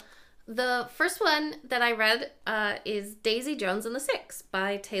 Nice. The first one that I read is Daisy Jones and the Six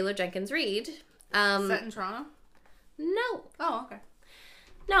by Taylor Jenkins Reid. Set in Toronto? No. Oh, okay.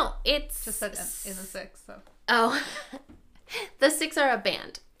 No, it's... Just set in the Six, so... Oh. The Six are a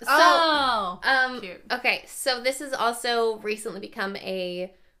band. So, cute. Okay, so this has also recently become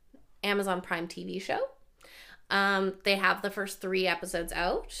a Amazon Prime TV show. They have the first 3 episodes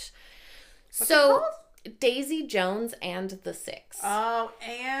out. What's it called? Daisy Jones and the Six.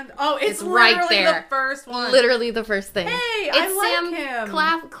 It's right there. The first one. Literally the first thing. Hey, it's I like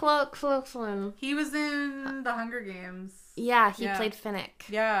him. Claflin. He was in The Hunger Games. Yeah, he played Finnick.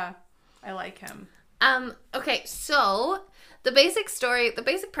 Yeah, I like him. Okay, so the basic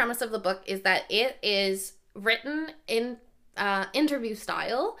premise of the book is that it is written in interview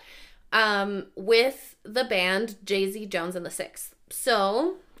style with the band Daisy Jones and the Six.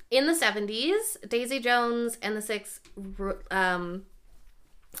 So, in the 70s, Daisy Jones and the Six,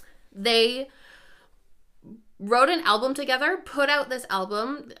 they wrote an album together, put out this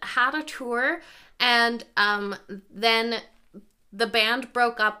album, had a tour, and then the band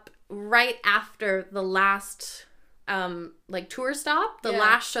broke up right after the last tour stop, the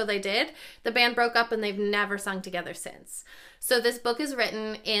last show they did. The band broke up and they've never sung together since. So this book is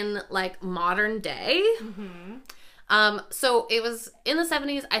written in like modern day. Mm-hmm. So it was in the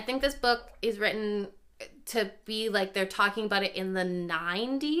 70s. I think this book is written to be like they're talking about it in the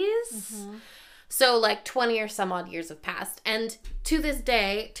 90s. Mm-hmm. So like 20 or some odd years have passed. And to this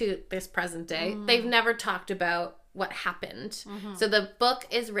present day, they've never talked about what happened. Mm-hmm. So the book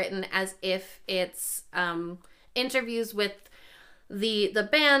is written as if it's interviews with the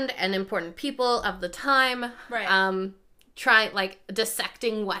band and important people of the time. Right.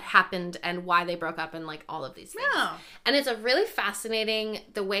 Dissecting what happened and why they broke up and like all of these things. Yeah. And it's a really fascinating,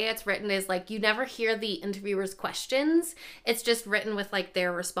 the way it's written is like you never hear the interviewers' questions. It's just written with like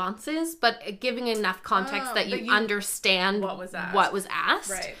their responses, but giving enough context that you understand what was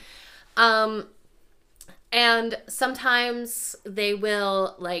asked. Right. And sometimes they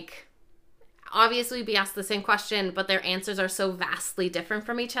will like obviously be asked the same question, but their answers are so vastly different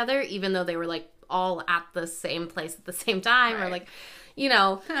from each other, even though they were like all at the same place at the same time. Right. Or like,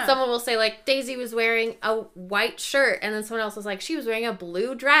 someone will say like Daisy was wearing a white shirt and then someone else was like she was wearing a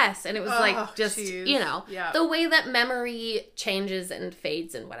blue dress, and it was the way that memory changes and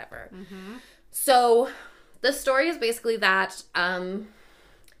fades and whatever. Mm-hmm. So the story is basically that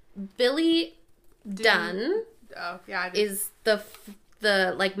Billy Dunn is the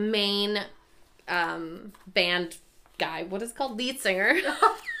like main band guy. What is it called? Lead singer.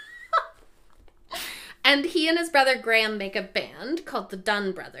 And he and his brother Graham make a band called the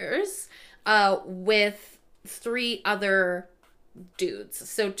Dunn Brothers with 3 other dudes.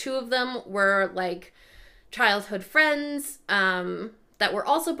 So 2 of them were like childhood friends that were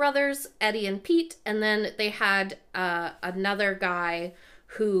also brothers, Eddie and Pete. And then they had another guy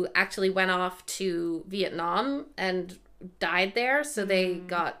who actually went off to Vietnam and died there. So they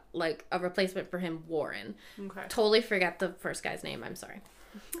got like a replacement for him, Warren. Okay. Totally forget the first guy's name. I'm sorry.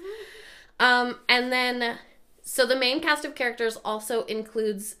 And then, so the main cast of characters also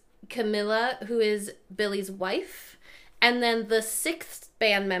includes Camilla, who is Billy's wife, and then the 6th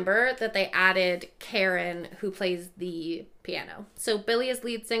band member that they added, Karen, who plays the piano. So Billy is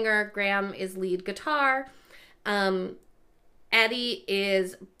lead singer, Graham is lead guitar, Eddie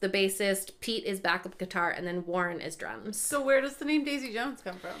is the bassist, Pete is backup guitar, and then Warren is drums. So where does the name Daisy Jones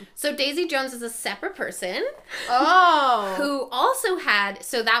come from? So Daisy Jones is a separate person. Oh! Who also had,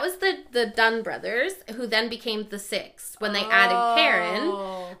 so that was the Dunn brothers, who then became the 6 when they added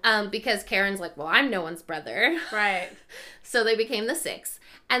Karen. Because Karen's like, well, I'm no one's brother. Right. So they became the 6.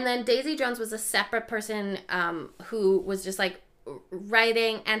 And then Daisy Jones was a separate person who was just like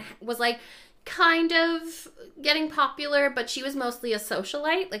writing and was like kind of getting popular, but she was mostly a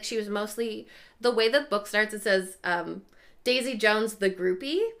socialite. Like she was mostly, the way the book starts, it says Daisy Jones the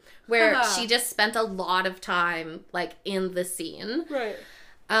groupie, where she just spent a lot of time like in the scene. Right.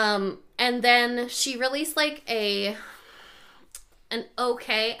 And then she released like an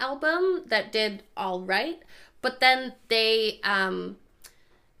okay album that did all right, but then they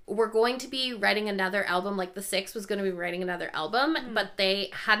were going to be writing another album, like the 6 was going to be writing another album, but they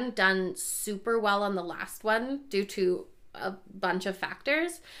hadn't done super well on the last one due to a bunch of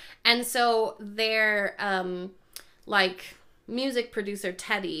factors. And so their music producer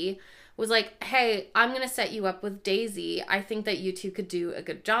Teddy was like, hey, I'm going to set you up with Daisy. I think that you 2 could do a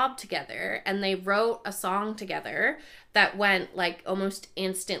good job together. And they wrote a song together that went like almost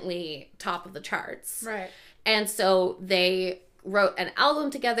instantly top of the charts. Right. And so they wrote an album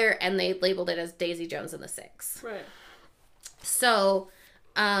together and they labeled it as Daisy Jones and the 6. Right. So,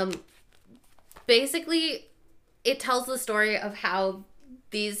 basically, it tells the story of how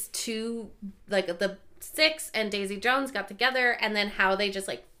these 2, like the 6 and Daisy Jones got together and then how they just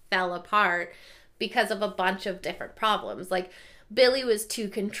like fell apart because of a bunch of different problems. Like, Billy was too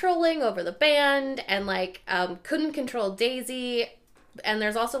controlling over the band and like couldn't control Daisy. And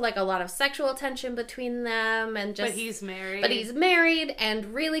there's also, like, a lot of sexual tension between them. And just, But he's married. But he's married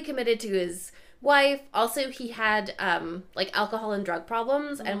and really committed to his wife. Also, he had, like, alcohol and drug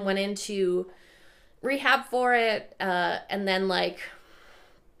problems and went into rehab for it. And then, like,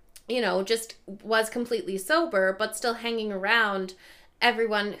 you know, just was completely sober, but still hanging around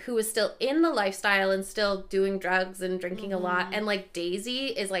everyone who was still in the lifestyle and still doing drugs and drinking a lot. And, like, Daisy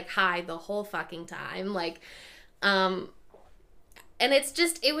is, like, high the whole fucking time. Like, and it's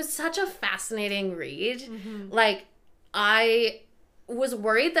just, it was such a fascinating read. Like, I was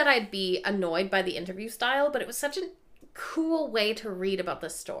worried that I'd be annoyed by the interview style, but it was such a cool way to read about the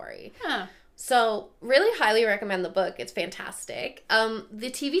story. So, really highly recommend the book. It's fantastic. The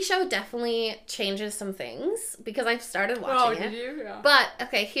TV show definitely changes some things because I started watching it. Oh, did you? Yeah. But,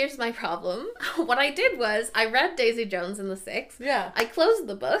 okay, here's my problem. What I did was I read Daisy Jones and the Six. Yeah. I closed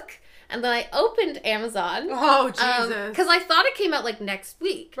the book. And then I opened Amazon. Oh, Jesus. Because I thought it came out, like, next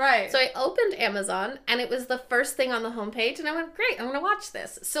week. Right. So I opened Amazon, and it was the first thing on the homepage, and I went, great, I'm going to watch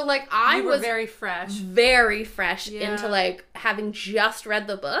this. So, like, I was very fresh. Very fresh into, like, having just read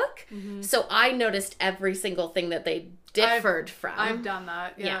the book. So I noticed every single thing that they differed from. I've done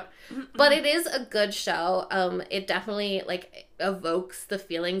that, yeah. But it is a good show. It definitely, like, evokes the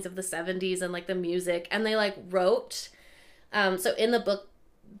feelings of the 70s and, like, the music. And they, like, wrote... so in the book,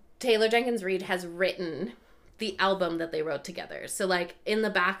 Taylor Jenkins Reid has written the album that they wrote together. So, like, in the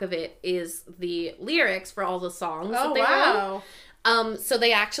back of it is the lyrics for all the songs that they wrote. So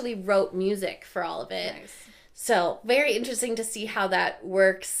they actually wrote music for all of it. Nice. So, very interesting to see how that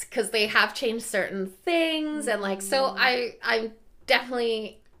works, because they have changed certain things, and, like, so I'm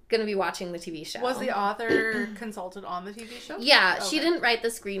definitely going to be watching the TV show. Was the author consulted on the TV show? Yeah, she didn't write the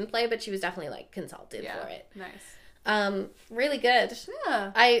screenplay, but she was definitely, like, consulted for it. Nice. Really good.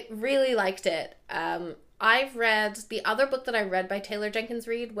 Yeah. I really liked it. I've read, the other book that I read by Taylor Jenkins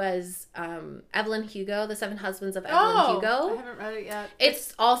Reid was Evelyn Hugo, The Seven Husbands of Evelyn Hugo. I haven't read it yet.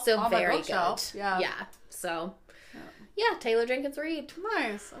 It's also on very my good. bookshelf. Yeah. Yeah. So, yeah, Taylor Jenkins Reid.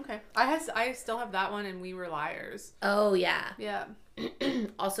 Nice. Okay. I still have that one, and We Were Liars. Oh, yeah. Yeah.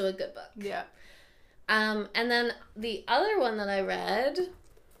 Also a good book. Yeah. And then the other one that I read,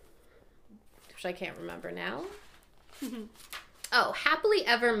 which I can't remember now. Oh, Happily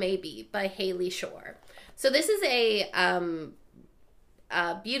Ever Maybe by Hailey Shore. So this is a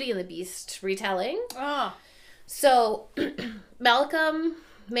Beauty and the Beast retelling. Oh. So Malcolm,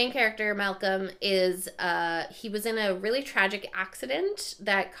 main character Malcolm, is he was in a really tragic accident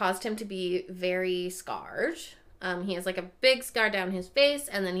that caused him to be very scarred. He has, like, a big scar down his face,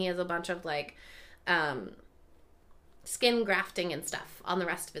 and then he has a bunch of, like, skin grafting and stuff on the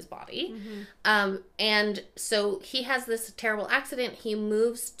rest of his body. And so he has this terrible accident. He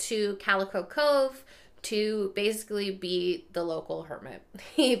moves to Calico Cove to basically be the local hermit.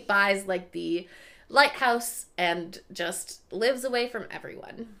 He buys, like, the lighthouse and just lives away from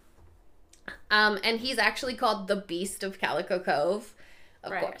everyone. And he's actually called the Beast of Calico Cove,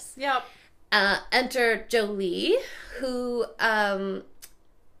 of course. Yep. Enter Jolie, who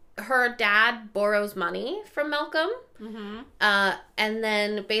her dad borrows money from Malcolm, and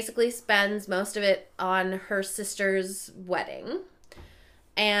then basically spends most of it on her sister's wedding.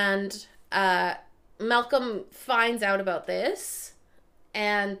 And Malcolm finds out about this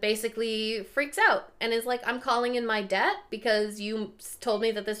and basically freaks out and is like, I'm calling in my debt because you told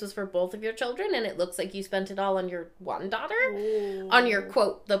me that this was for both of your children, and it looks like you spent it all on your one daughter. Ooh. On your,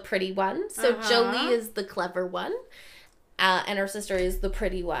 quote, the pretty one. So Jolie is the clever one. And her sister is the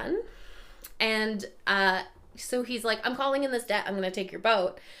pretty one. And so he's like, I'm calling in this debt. I'm going to take your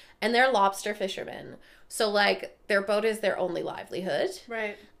boat. And they're lobster fishermen. So, like, their boat is their only livelihood.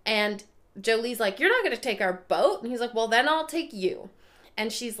 Right. And Jolie's like, you're not going to take our boat? And he's like, well, then I'll take you.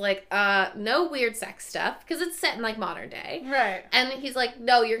 And she's like, no weird sex stuff. Because it's set in, like, modern day. Right. And he's like,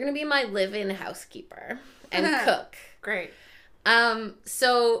 no, you're going to be my live-in housekeeper and cook. Great.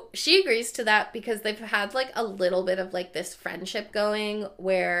 So she agrees to that because they've had, like, a little bit of, like, this friendship going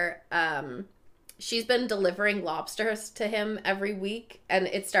where, she's been delivering lobsters to him every week, and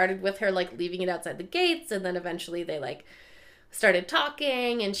it started with her, like, leaving it outside the gates, and then eventually they, like, started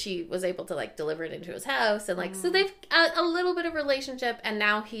talking, and she was able to, like, deliver it into his house, and, like, so they've a little bit of relationship, and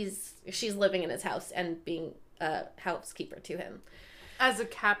now she's living in his house and being a housekeeper to him. As a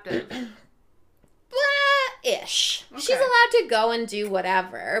captive. Ish. Okay. She's allowed to go and do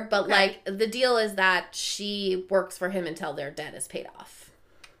whatever, but like the deal is that she works for him until their debt is paid off.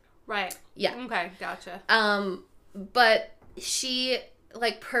 Right. Yeah. Okay, gotcha. But she,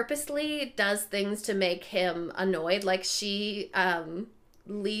 like, purposely does things to make him annoyed. Like, she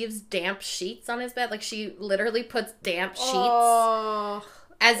leaves damp sheets on his bed. Like, she literally puts damp sheets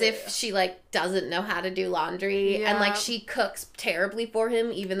as if she, like, doesn't know how to do laundry. Yeah. And, like, she cooks terribly for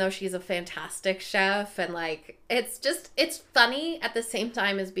him, even though she's a fantastic chef. And, like, it's funny at the same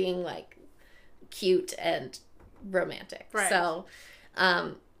time as being, like, cute and romantic. Right. So,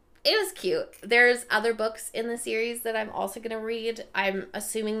 it was cute. There's other books in the series that I'm also going to read. I'm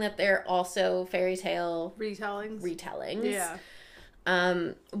assuming that they're also fairy tale retellings. Yeah.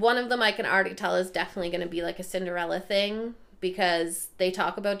 One of them I can already tell is definitely going to be like a Cinderella thing, because they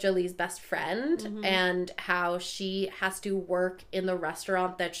talk about Jolie's best friend and how she has to work in the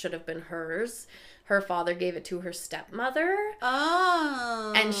restaurant that should have been hers. Her father gave it to her stepmother.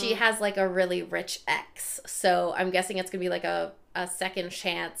 Oh. And she has, like, a really rich ex. So I'm guessing it's going to be, like, a second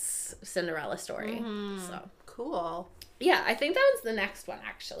chance Cinderella story. So cool. Yeah, I think that was the next one,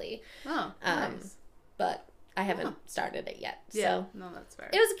 actually. Oh, nice. But I haven't started it yet. Yeah. So No, that's fair.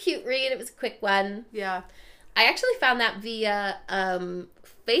 it was a cute read. It was a quick one. Yeah. I actually found that via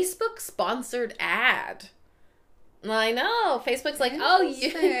Facebook sponsored ad. I know. Facebook's like, oh,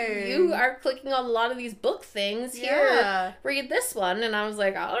 you are clicking on a lot of these book things. Here, read this one. And I was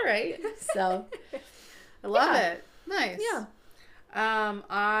like, all right. So I love it. Nice. Yeah.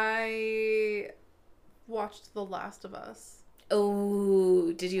 I watched The Last of Us.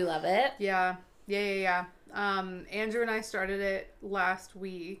 Oh, did you love it? Yeah. Andrew and I started it last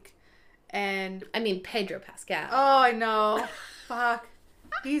week, and I mean, Pedro Pascal. Oh, I know. Fuck.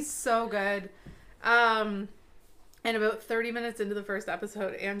 He's so good. And about 30 minutes into the first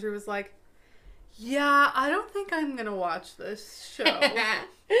episode, Andrew was like, yeah, I don't think I'm gonna watch this show.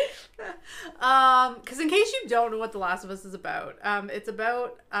 Because in case you don't know what The Last of Us is about, it's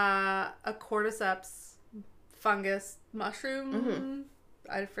about a cordyceps fungus mushroom.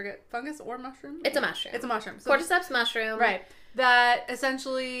 I forget, fungus or mushroom? It's a mushroom. It's a mushroom. So cordyceps mushroom. Right. That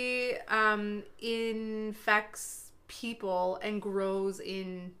essentially infects people and grows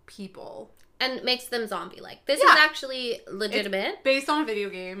in people. And makes them zombie-like. This is actually legitimate. It's based on a video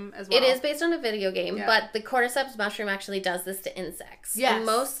game as well. It is based on a video game, but the cordyceps mushroom actually does this to insects. Yes. And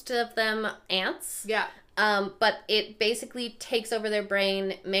most of them ants. Yeah. But it basically takes over their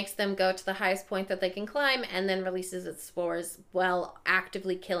brain, makes them go to the highest point that they can climb, and then releases its spores while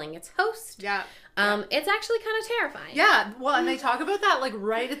actively killing its host. Yeah. It's actually kind of terrifying. Yeah. Well, and they talk about that, like,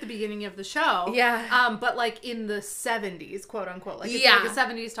 right at the beginning of the show. Yeah. But, like, in the 70s, quote unquote. Like, it's like a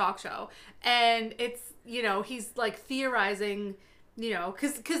 70s talk show. And it's, you know, he's, like, theorizing, you know,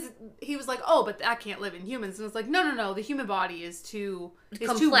 because he was like, oh, but that can't live in humans. And it's like, no, the human body is too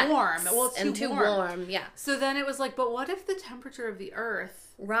warm. Well, it's too warm. Yeah. So then it was like, but what if the temperature of the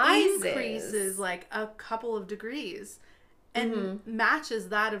Earth increases like a couple of degrees and matches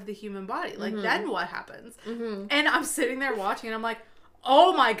that of the human body? Like, then what happens? And I'm sitting there watching and I'm like,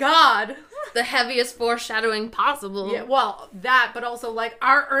 oh my God. The heaviest foreshadowing possible. Yeah, well, that, but also, like,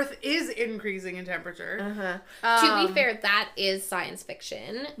 our Earth is increasing in temperature. To be fair, that is science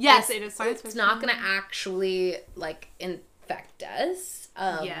fiction. Yes, it is science fiction. It's not going to actually, like, infect us.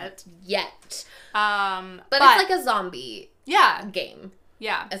 Yet. But it's like a zombie game.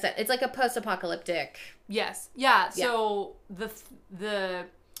 Yeah. It's like a post-apocalyptic. Yes. Yeah. So the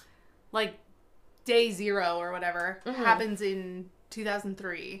like day zero or whatever happens in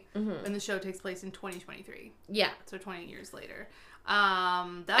 2003, and the show takes place in 2023. Yeah. So 20 years later.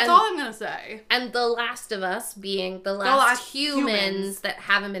 That's all I'm gonna say. And The Last of Us being the last humans that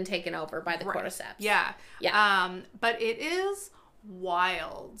haven't been taken over by the cordyceps. Yeah. But it is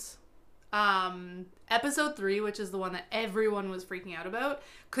wild. Episode 3, which is the one that everyone was freaking out about,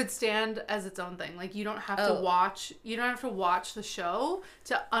 could stand as its own thing. Like, you don't have to watch the show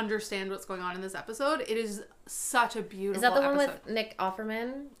to understand what's going on in this episode. It is such a beautiful episode. Is that the one with Nick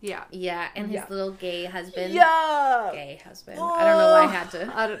Offerman? Yeah. Yeah, and his little gay husband. Yeah. Gay husband. I don't know why I had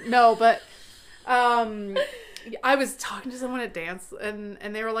to. I don't know, but I was talking to someone at dance, and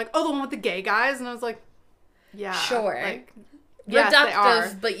they were like, oh, the one with the gay guys? And I was like, yeah. Sure. Like, yes, reductive, they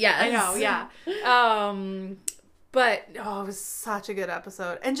are. But yes. I know, yeah. But, it was such a good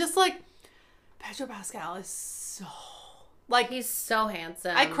episode. And just, like, Pedro Pascal is so... Like, he's so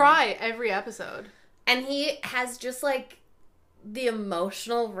handsome. I cry every episode. And he has just, like, the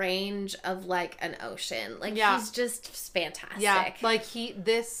emotional range of, like, an ocean. Like, he's just fantastic. Yeah, like,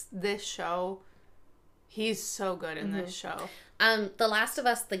 this show, he's so good in this show. The Last of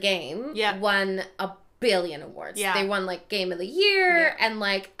Us, the game, won a billion awards. Yeah. They won, like, Game of the Year, and,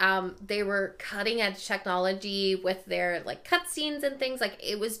 like, they were cutting edge technology with their, like, cutscenes and things. Like,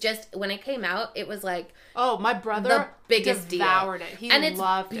 it was just, when it came out, it was, like, oh, my brother the biggest devoured it. He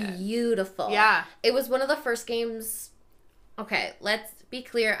loved it. And it's beautiful. Yeah. It was one of the first games, okay, let's be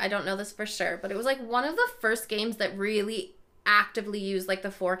clear, I don't know this for sure, but it was, like, one of the first games that really actively use like the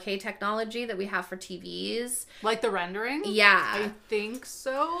 4K technology that we have for TVs. Like the rendering? Yeah. I think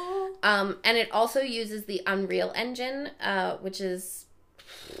so. And it also uses the Unreal Engine, which is,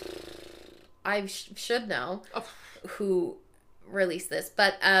 I should know who released this,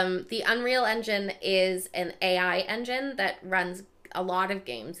 but the Unreal Engine is an AI engine that runs a lot of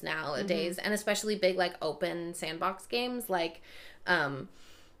games nowadays, and especially big like open sandbox games like Elden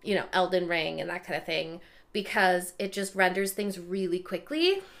Ring and that kind of thing, because it just renders things really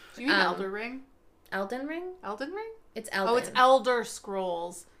quickly. Do you mean Elden Ring? Elden Ring? Elden Ring? It's Elden. Oh, it's Elder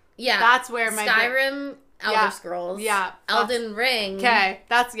Scrolls. Yeah. That's where my... Skyrim, Elder Scrolls. Yeah. Elden Ring. Okay.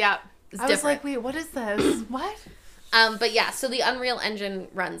 That's, yeah. I was different. like, wait, what is this? What? But yeah, so the Unreal Engine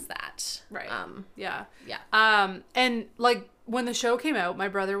runs that. Right. Yeah. And like when the show came out, my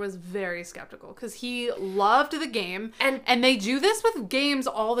brother was very skeptical because he loved the game, and they do this with games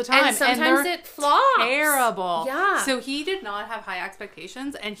all the time, and sometimes it flops. Terrible. Yeah. So he did not have high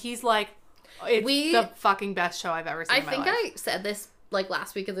expectations, and he's like, "It's the fucking best show I've ever seen." In my life. I said this like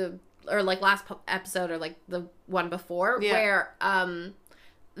last week last episode or like the one before, where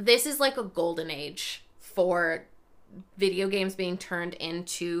this is like a golden age for video games being turned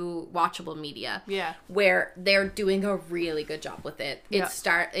into watchable media. Yeah. Where they're doing a really good job with it.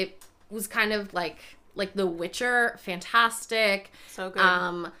 It was kind of like The Witcher, fantastic. So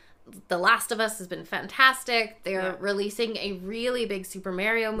good. The Last of Us has been fantastic. They're releasing a really big Super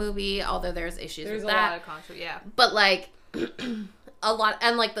Mario movie, although there's issues with that. There's a lot of controversy, But like a lot,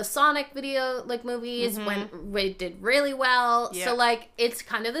 and like the Sonic video like movies did really well. So like it's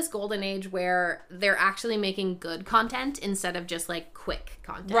kind of this golden age where they're actually making good content instead of just like quick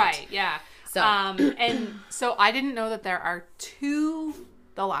content. Right, yeah. So and so I didn't know that there are 2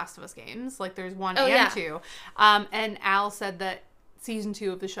 The Last of Us games. Like there's 1 and 2. And Al said that season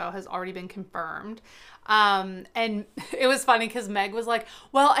 2 of the show has already been confirmed. And it was funny because Meg was like,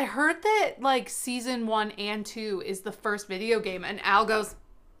 well, I heard that like season 1 and 2 is the first video game, and Al goes,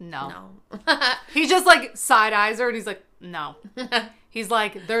 no. He just like side eyes her and he's like, no. He's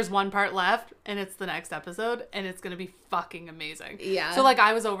like, there's 1 part left and it's the next episode and it's gonna be fucking amazing. Yeah. So like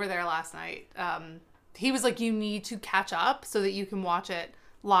I was over there last night. He was like, you need to catch up so that you can watch it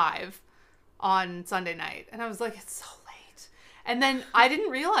live on Sunday night. And I was like, it's so late. And then I didn't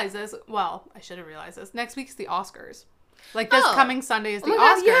realize this. Well, I should have realized this. Next week's the Oscars. Like this coming Sunday is the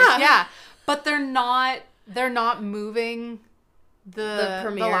Oscars. Yeah. But they're not moving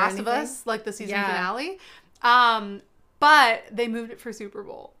the Last of Us, like the season finale. But they moved it for Super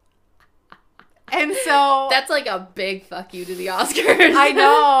Bowl. And so that's like a big fuck you to the Oscars. I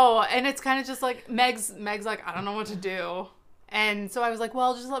know. And it's kind of just like Meg's like, I don't know what to do. And so I was like,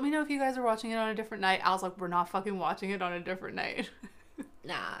 well, just let me know if you guys are watching it on a different night. I was like, we're not fucking watching it on a different night.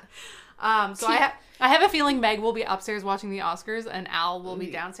 Nah. So I have a feeling Meg will be upstairs watching the Oscars and Al will be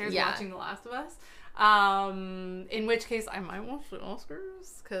downstairs watching The Last of Us. In which case I might watch the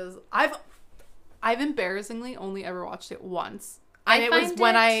Oscars because I've embarrassingly only ever watched it once. And it was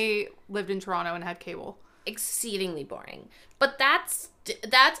when I lived in Toronto and had cable. Exceedingly boring. But that's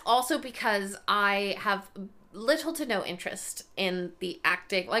also because I have little to no interest in the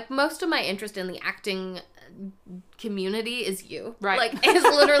acting. Like most of my interest in the acting community is you. Right. Like it's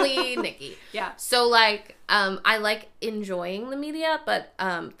literally Nikki. Yeah. So like I like enjoying the media, but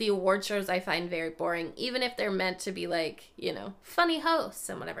the award shows I find very boring, even if they're meant to be like, funny hosts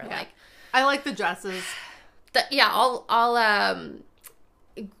and whatever. Yeah. Like I like the dresses. I'll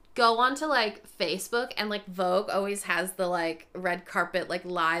go onto like Facebook and like Vogue always has the like red carpet like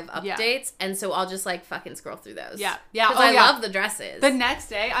live updates, and so I'll just like fucking scroll through those. Yeah, because I love the dresses. The next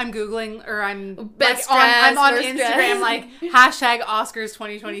day I'm googling or I'm I'm on Instagram like hashtag Oscars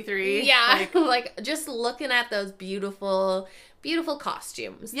 2023. Yeah, like just looking at those beautiful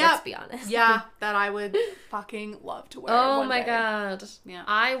costumes. Let's be honest. Yeah, that I would fucking love to wear. Oh my god.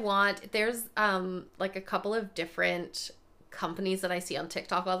 Yeah, there's like a couple of different companies that I see on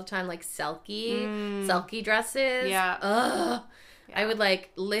TikTok all the time, like Selkie dresses. Yeah. Ugh. Yeah. I would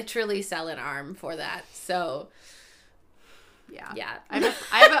like literally sell an arm for that. So yeah. I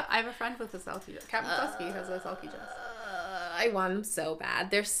have a friend with a Selkie dress. Captain Fusky has a Selkie dress. I want them so bad.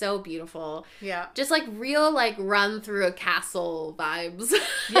 They're so beautiful. Yeah. Just like real like run through a castle vibes.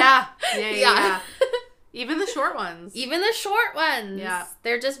 Yeah. Even the short ones. Yeah.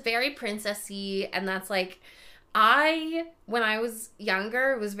 They're just very princessy, and that's like when I was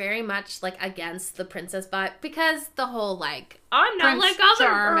younger, was very much like against the princess vibe because the whole like I'm not like other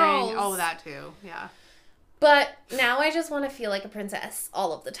girls. Oh, that too. Yeah. But now I just want to feel like a princess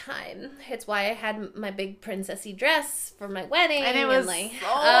all of the time. It's why I had my big princessy dress for my wedding, and it was like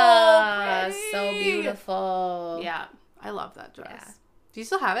so beautiful. Yeah. I love that dress. Yeah. Do you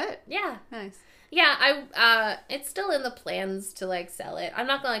still have it? Yeah. Nice. Yeah, it's still in the plans to, like, sell it. I'm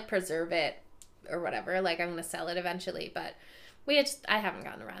not gonna, like, preserve it or whatever. Like, I'm gonna sell it eventually, but I haven't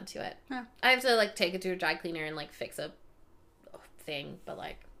gotten around to it. Yeah. I have to, like, take it to a dry cleaner and, like, fix a thing, but,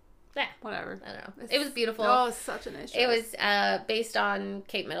 like, yeah. Whatever. I don't know. It was beautiful. Oh, it's such a nice dress. It was based on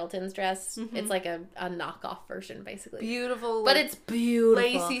Kate Middleton's dress. Mm-hmm. It's like a knockoff version, basically. Beautiful. But it's beautiful.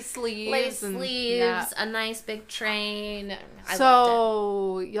 Lacy sleeves. A nice big train. I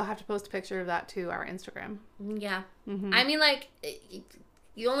loved it. You'll have to post a picture of that to our Instagram. Yeah. Mm-hmm. I mean, like,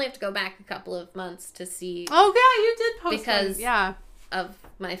 you only have to go back a couple of months to see. Oh, yeah, you did post because of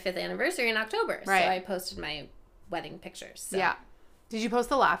my 5th anniversary in October. Right. So I posted my wedding pictures. So. Yeah. Did you post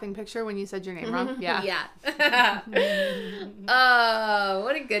the laughing picture when you said your name wrong? Yeah. Yeah. Oh,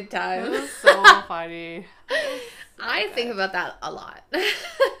 what a good time. It was so funny. I think about that a lot.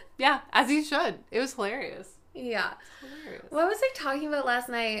 Yeah, as you should. It was hilarious. Yeah. Hilarious. What was I talking about last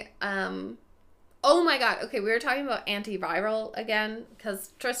night? Oh my god. Okay, we were talking about antiviral again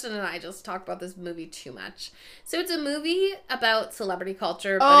because Tristan and I just talked about this movie too much. So it's a movie about celebrity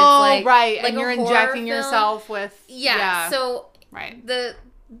culture, but it's like right, like and you're injecting yourself with So right. The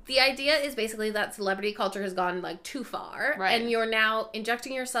idea is basically that celebrity culture has gone like too far, right. And you're now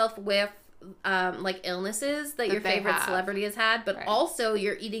injecting yourself with like illnesses that your favorite celebrity has had, but also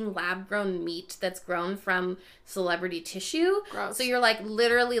you're eating lab-grown meat that's grown from celebrity tissue. Gross. So you're like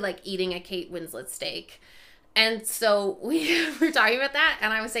literally like eating a Kate Winslet steak. And so we were talking about that,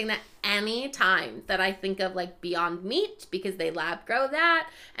 and I was saying that any time that I think of like Beyond Meat, because they lab grow that,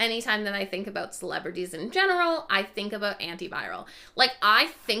 anytime that I think about celebrities in general, I think about antiviral. Like, I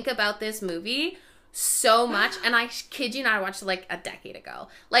think about this movie so much, and I kid you not, I watched it like a decade ago.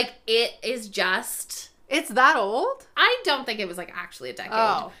 Like, it is just... It's that old? I don't think it was like actually a decade.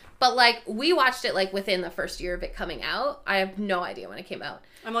 Oh. But like, we watched it like within the first year of it coming out. I have no idea when it came out.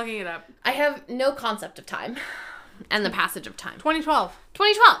 I'm looking it up. I have no concept of time and the passage of time. 2012.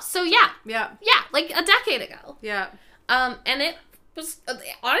 2012. So yeah. Yeah. Yeah, like a decade ago. Yeah. And it was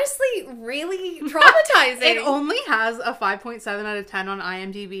honestly really traumatizing. It only has a 5.7 out of 10 on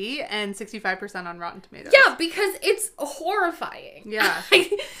IMDb and 65% on Rotten Tomatoes. Yeah, because it's horrifying. Yeah.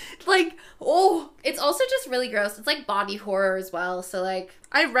 It's also just really gross. It's like body horror as well. So like,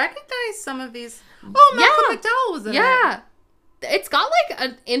 I recognize some of these. Oh, Malcolm McDowell was in it. Yeah. It's got like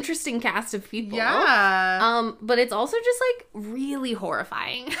an interesting cast of people. Yeah. But it's also just like really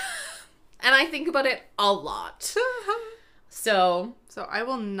horrifying. And I think about it a lot. So I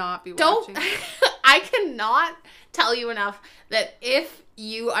will not be watching. I cannot tell you enough that if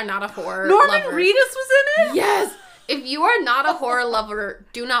you are not a horror Norman lover, Reedus was in it? Yes. If you are not a horror lover,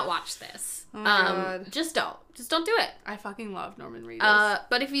 do not watch this. Oh my God. Just don't. Just don't do it. I fucking love Norman Reedus.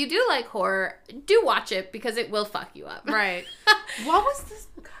 But if you do like horror, do watch it because it will fuck you up. Right. What was this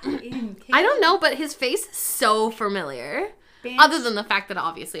guy in? I don't know, but his face is so familiar. Other than the fact that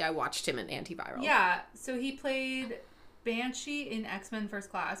obviously I watched him in Antiviral. Yeah. So he played Banshee in X-Men First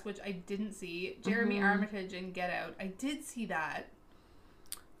Class, which I didn't see. Jeremy Armitage in Get Out. I did see that.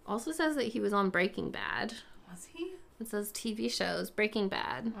 Also says that he was on Breaking Bad. Was he? It says TV shows, Breaking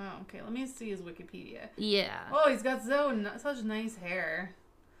Bad. Oh, okay. Let me see his Wikipedia. Yeah. Oh, he's got such nice hair.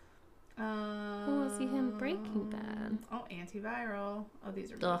 Oh, I see him Breaking Bad. Oh, Antiviral. Oh,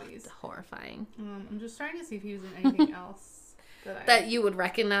 these are movies. Horrifying. I'm just trying to see if he was in anything else that you would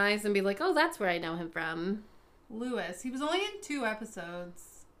recognize and be like, oh, that's where I know him from. Lewis. He was only in 2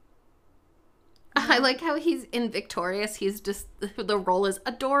 episodes. I like how he's in Victorious. He's just, the role is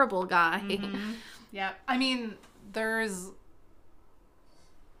adorable guy. Mm-hmm. Yeah. I mean, I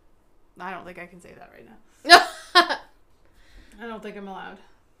don't think I can say that right now. I don't think I'm allowed.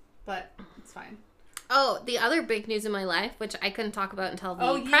 But it's fine. Oh, the other big news in my life, which I couldn't talk about until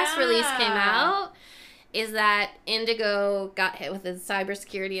the press release came out, is that Indigo got hit with a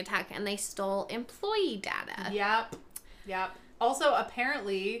cybersecurity attack and they stole employee data. Yep. Also,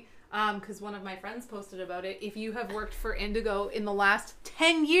 apparently, because one of my friends posted about it, if you have worked for Indigo in the last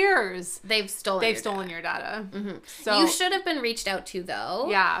 10 years, they've stolen your data. Mm-hmm. So you should have been reached out to, though.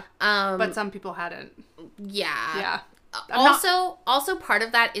 Yeah. But some people hadn't. Yeah. Yeah. Also part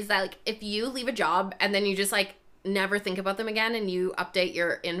of that is that like if you leave a job and then you just like never think about them again and you update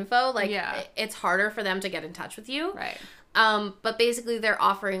your info, like it's harder for them to get in touch with you. Right. But basically they're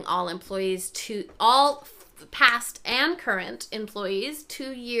offering all employees all past and current employees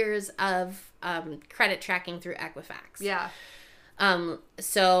 2 years of credit tracking through Equifax. Yeah.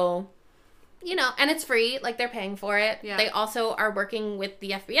 So you know, and it's free. Like, they're paying for it. Yeah. They also are working with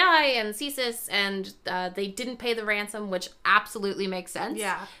the FBI and CSIS, and they didn't pay the ransom, which absolutely makes sense.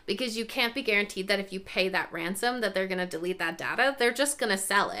 Yeah. Because you can't be guaranteed that if you pay that ransom that they're going to delete that data. They're just going to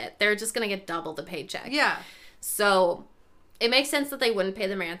sell it. They're just going to get double the paycheck. Yeah. So it makes sense that they wouldn't pay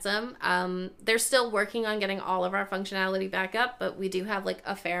the ransom. They're still working on getting all of our functionality back up, but we do have like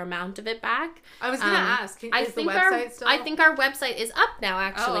a fair amount of it back. I was going to ask, is the website still? I think our website is up now,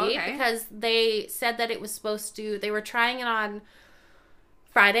 actually, okay. because they said that it was supposed to, they were trying it on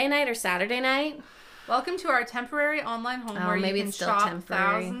Friday night or Saturday night. Welcome to our temporary online home where you can shop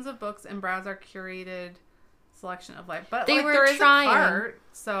temporary. Thousands of books and browse our curated selection of life. But they like, were there is trying. a part,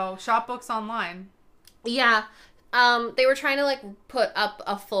 so shop books online. Yeah. They were trying to, like, put up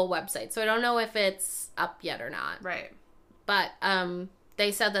a full website, so I don't know if it's up yet or not. Right. But,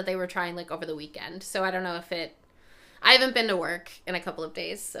 they said that they were trying, like, over the weekend, so I don't know if it... I haven't been to work in a couple of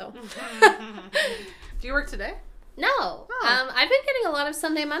days, so... Do you work today? No. Oh. I've been getting a lot of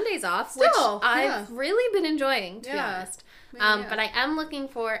Sunday, Mondays off, which I've really been enjoying, to be honest. But I am looking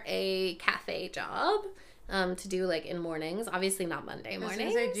for a cafe job, to do, like, in mornings. Obviously not Monday mornings. I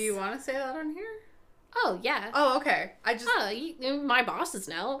was gonna say, do you want to say that on here? Oh, yeah. Oh, okay. My bosses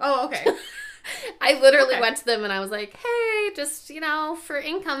know. Oh, okay. I literally went to them and I was like, hey, just, you know, for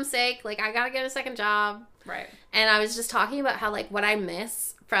income's sake, like, I gotta get a second job. Right. And I was just talking about how, like, what I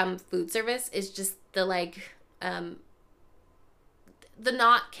miss from food service is just the, like, the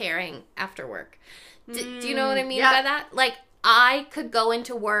not caring after work. Do you know what I mean by that? Like, I could go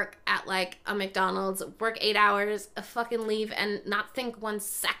into work at, like, a McDonald's, work 8 hours, fucking leave, and not think 1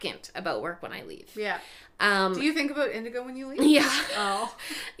 second about work when I leave. Yeah. Do you think about Indigo when you leave? Yeah. Oh.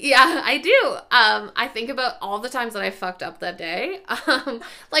 Yeah, I do. I think about all the times that I fucked up that day.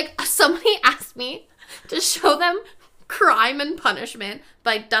 Like, somebody asked me to show them Crime and Punishment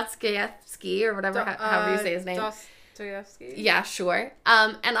by Dostoevsky, or whatever, however you say his name. Dostoevsky? Yeah, sure.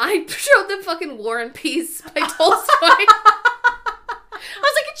 And I showed them fucking War and Peace by Tolstoy. I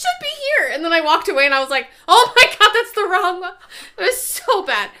was like, it should be here. And then I walked away and I was like, oh my God, that's the wrong one. It was so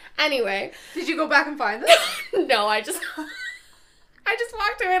bad. Anyway. Did you go back and find them? No, I just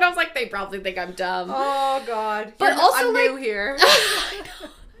walked away and I was like, they probably think I'm dumb. Oh God. But also, I'm like, new here. I know.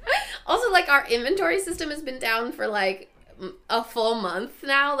 Also, like, our inventory system has been down for, like, a full month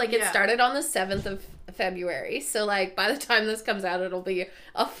now. Like, it started on the 7th of February. So, like, by the time this comes out, it'll be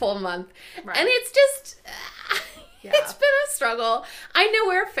a full month. Right. And it's just... It's been a struggle. I know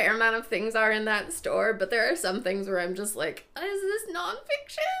where a fair amount of things are in that store, but there are some things where I'm just like, is this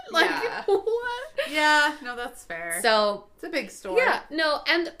nonfiction? Like, what? Yeah, no, that's fair. So... It's a big store. Yeah, no,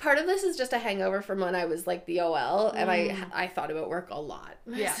 and part of this is just a hangover from when I was, like, the OL, and I thought about work a lot.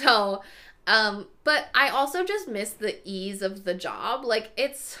 Yeah. So, but I also just miss the ease of the job. Like,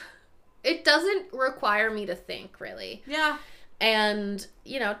 it doesn't require me to think, really. Yeah. And,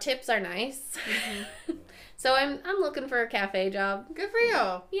 you know, tips are nice. Mm-hmm. So I'm looking for a cafe job. Good for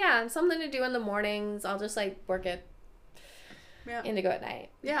you. Yeah, and something to do in the mornings. I'll just, like, work at Indigo at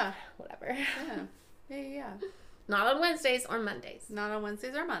night. Yeah. Whatever. Yeah. Not on Wednesdays or Mondays. Not on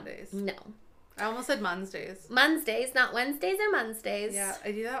Wednesdays or Mondays. No. I almost said Mondays. Mondays, not Wednesdays or Mondays. Yeah,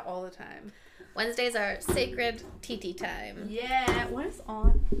 I do that all the time. Wednesdays are sacred TT time. Yeah. What is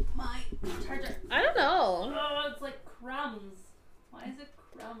on my charger? I don't know. Oh, it's like crumbs. Why is it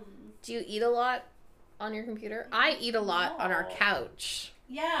crumbs? Do you eat a lot on your computer? I eat a lot on our couch.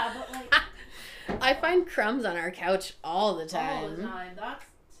 Yeah, but like... I find crumbs on our couch all the time. All the time. That's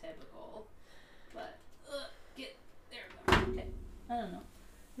typical. But, there we go. Okay. I don't know.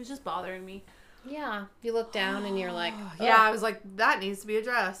 It was just bothering me. Yeah. You look down and you're like... Oh. Yeah, I was like, that needs to be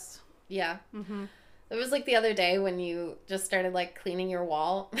addressed. Yeah. Mm-hmm. It was like the other day when you just started like cleaning your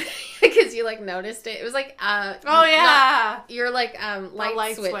wall because you like noticed it. It was like your like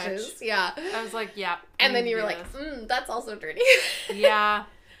light switches. Switch. Yeah. I was like, yeah. And then you were like, that's also dirty. Yeah.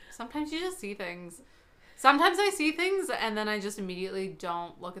 Sometimes you just see things. Sometimes I see things and then I just immediately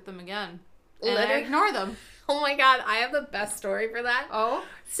don't look at them again. And I ignore them. Oh my God, I have the best story for that. Oh?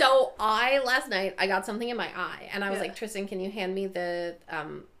 So last night, I got something in my eye, and I was like, Tristan, can you hand me the,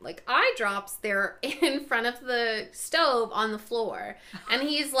 eye drops? They're in front of the stove on the floor. And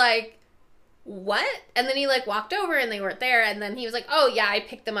he's like, what? And then he, like, walked over, and they weren't there, and then he was like, oh, yeah, I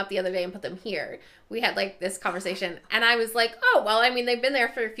picked them up the other day and put them here. We had, like, this conversation, and I was like, oh, well, I mean, they've been there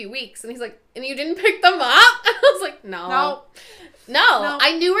for a few weeks. And he's like, and you didn't pick them up? I was like, no. No,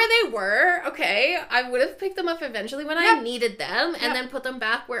 I knew where they were. Okay, I would have picked them up eventually when I needed them, and then put them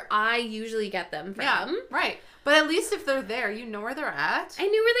back where I usually get them from. Yeah, right. But at least if they're there, you know where they're at. I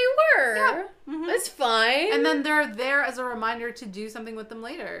knew where they were. Yeah. Mm-hmm. That's fine. And then they're there as a reminder to do something with them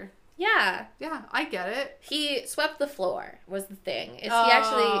later. Yeah. Yeah, I get it. He swept the floor was the thing. He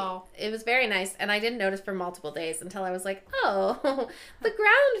actually, it was very nice, and I didn't notice for multiple days until I was like, oh, the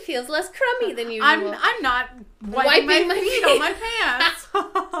ground feels less crummy than usual. I'm not wiping my feet on my pants.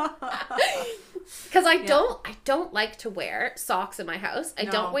 Because I don't like to wear socks in my house. I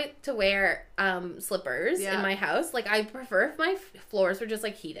don't like to wear slippers in my house. Like, I prefer if my floors were just,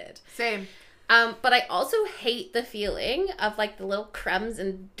 like, heated. Same. But I also hate the feeling of, like, the little crumbs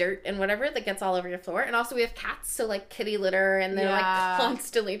and dirt and whatever that gets all over your floor. And also we have cats, so, like, kitty litter, and they're, like,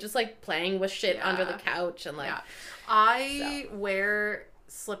 constantly just, like, playing with shit under the couch. And, like, I wear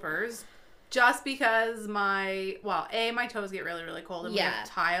slippers just because my toes get really, really cold. And we have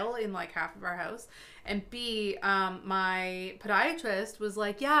tile in, like, half of our house. And B, my podiatrist was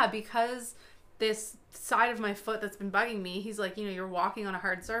like, yeah, because this side of my foot that's been bugging me, he's like, you're walking on a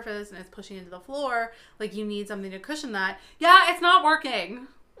hard surface and it's pushing into the floor, like, you need something to cushion that. Yeah, it's not working.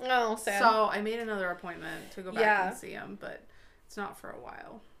 Oh, sad. So I made another appointment to go back and see him, but it's not for a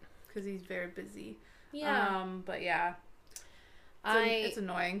while because he's very busy. But yeah, it's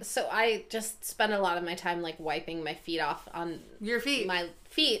annoying. So I just spend a lot of my time, like, wiping my feet off on your feet, my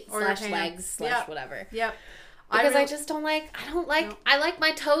feet / legs / whatever. Yep. Because I just don't like, I like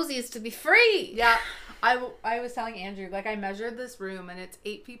my toesies to be free. Yeah. I was telling Andrew, like, I measured this room and it's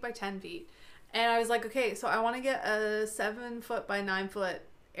 8 feet by 10 feet. And I was like, okay, so I want to get a 7 foot by 9 foot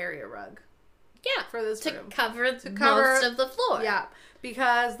area rug. Yeah. For this room. To cover most of the floor. Yeah.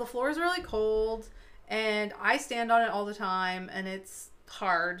 Because the floor is really cold and I stand on it all the time and it's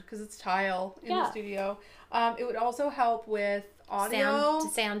hard because it's tile in the studio. It would also help with audio.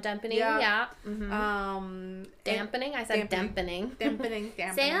 Sound dampening, yeah. Mm-hmm. Dampening? I said dampening. Dampening.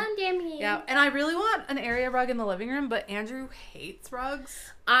 Sound dampening. Yeah, and I really want an area rug in the living room, but Andrew hates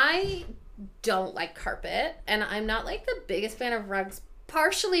rugs. I don't like carpet, and I'm not, like, the biggest fan of rugs,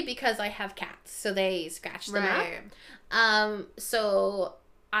 partially because I have cats, so they scratch them up. So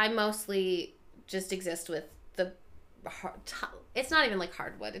I mostly just exist with the it's not even, like,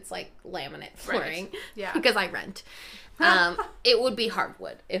 hardwood. It's, like, laminate flooring. Right. Yeah. Because I rent. It would be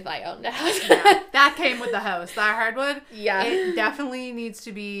hardwood if I owned a house. That came with the house. That hardwood. Yeah. It definitely needs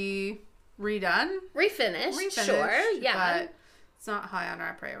to be redone. Refinished, sure. Yeah. But it's not high on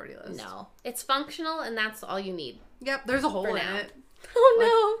our priority list. No. It's functional, and that's all you need. Yep. There's a hole in it.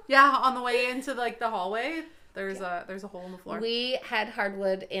 Oh, no. Yeah. On the way into, like, the hallway, there's a hole in the floor. We had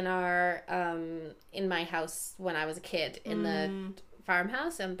hardwood in our in my house when I was a kid in the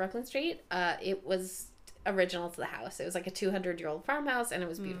farmhouse on Brooklyn Street. It was original to the house. It was like a 200-year-old farmhouse, and it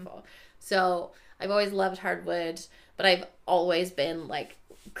was beautiful. So I've always loved hardwood, but I've always been, like,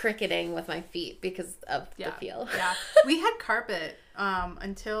 cricketing with my feet because of the feel. Yeah. We had carpet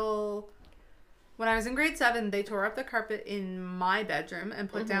until when I was in grade 7. They tore up the carpet in my bedroom and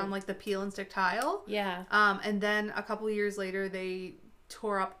put down, like, the peel and stick tile. Yeah. And then a couple years later, they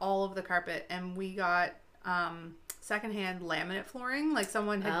tore up all of the carpet, and we got secondhand laminate flooring. Like,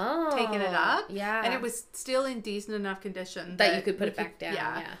 someone had taken it up. Yeah. And it was still in decent enough condition that you could put it back down.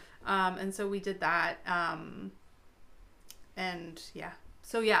 Yeah. And so we did that. And yeah.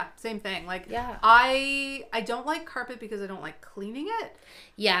 So yeah, same thing. Like, I don't like carpet because I don't like cleaning it.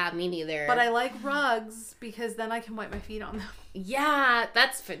 Yeah, me neither. But I like rugs because then I can wipe my feet on them. Yeah,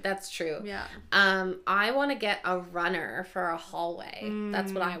 that's true. Yeah. I want to get a runner for a hallway.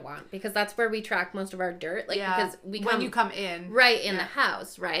 That's what I want, because that's where we track most of our dirt. Like, because when you come in, right in the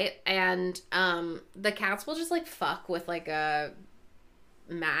house, right, and the cats will just, like, fuck with, like, a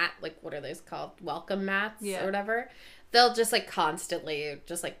mat. Like, what are those called? Welcome mats or whatever. They'll just, like, constantly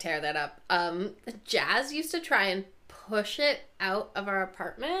just, like, tear that up. Jazz used to try and push it out of our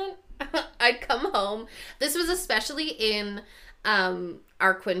apartment. I'd come home. This was especially in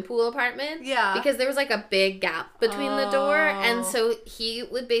our Quinn Pool apartment. Yeah. Because there was, like, a big gap between the door. And so he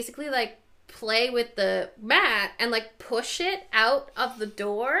would basically, like, play with the mat and, like, push it out of the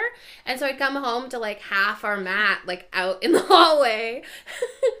door. And so I'd come home to, like, half our mat, like, out in the hallway.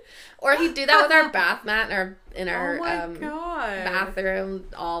 Or he'd do that with our bath mat in our bathroom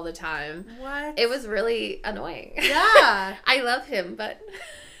all the time. What? It was really annoying. Yeah. I love him, but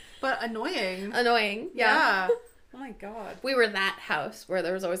annoying. Annoying. Yeah. Oh my God. We were that house where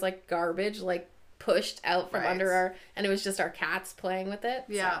there was always, like, garbage, like, pushed out from under our, and it was just our cats playing with it.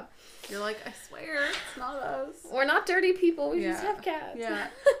 Yeah. So. You're like, I swear, it's not us. We're not dirty people. We just have cats. Yeah.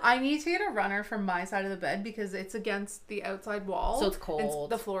 I need to get a runner from my side of the bed because it's against the outside wall. So it's cold.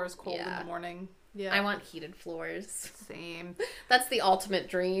 The floor is cold in the morning. Yeah. I want heated floors. Same. That's the ultimate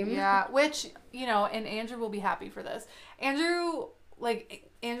dream. Yeah. Which, and Andrew will be happy for this. Andrew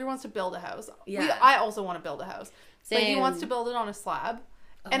wants to build a house. Yeah. I also want to build a house. Same. But he wants to build it on a slab.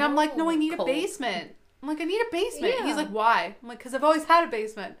 And I'm like, no, I need a basement. I'm like, I need a basement. Yeah. He's like, why? I'm like, because I've always had a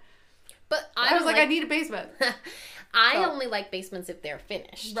basement. But I was like, I need a basement. I only like basements if they're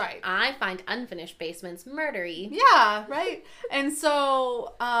finished. Right. I find unfinished basements murdery. Yeah, right. And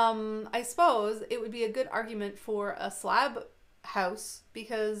so I suppose it would be a good argument for a slab house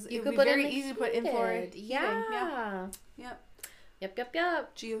because it would be very easy to put in-floor heating. Yeah. Yep.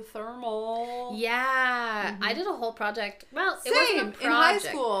 Yep. Geothermal. Yeah. I did a whole project. Well, it wasn't a project. In high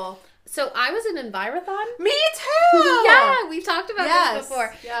school. So I was in Envirothon. Me too! Yeah, we've talked about this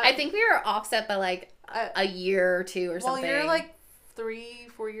before. Yeah. I think we were offset by like a year or two or something. Well, you're like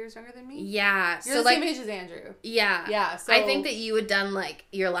 3-4 years younger than me. Yeah. You're the same age as Andrew. Yeah. Yeah. So I think that you had done like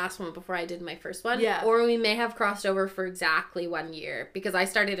your last one before I did my first one. Yeah. Or we may have crossed over for exactly 1 year because I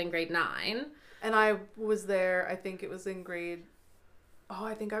started in grade 9. And I was there, I think it was in grade... Oh,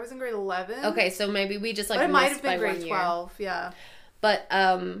 I think I was in grade 11. Okay, so maybe we just like but it missed might have been by grade 1 12, yeah. But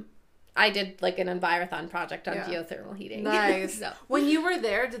I did like an Envirothon project on geothermal heating. Nice. So. When you were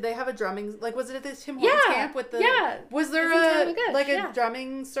there, did they have a drumming? Like, was it at the Tim Hortons camp with the? Yeah. Was there a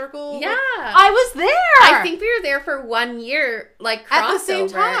drumming circle? Yeah. I was there. I think we were there for 1 year, like crossover. At the same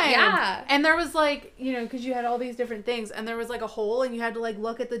time. Yeah. And there was like, because you had all these different things, and there was like a hole, and you had to like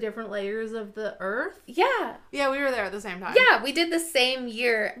look at the different layers of the earth. Yeah. Yeah, we were there at the same time. Yeah, we did the same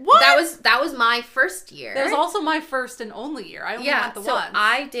year. What? That was my first year. That was also my first and only year. I only went the once.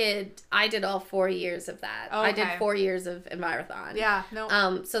 I did all 4 years of that. Okay. I did 4 years of Envirothon. Yeah,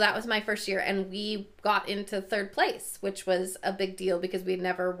 no. So that was my first year, and we got into 3rd place, which was a big deal because we'd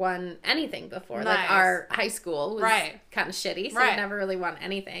never won anything before. Nice. Like our high school was kind of shitty, so we never really won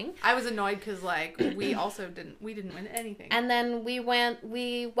anything. I was annoyed because like we also didn't win anything. And then we won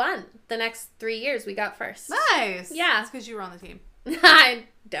the next 3 years. We got first. Nice. Yeah, it's because you were on the team. I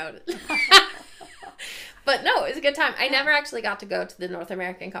doubt it. But no, it was a good time. I never actually got to go to the North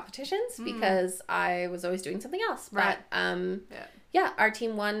American competitions because I was always doing something else. But our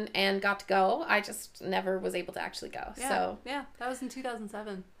team won and got to go. I just never was able to actually go. Yeah. So yeah, that was in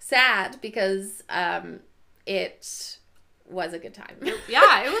 2007. Sad because it was a good time.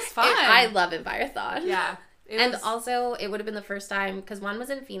 Yeah, it was fun. I love Envirothon. Yeah. Also, it would have been the first time because one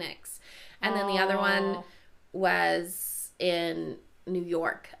was in Phoenix and then the other one was in New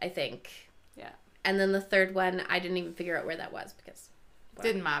York, I think. Yeah. And then the third one, I didn't even figure out where that was because...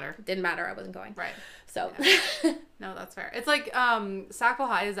 Didn't matter. I wasn't going. Right. So... Yeah. No, that's fair. It's like Sackville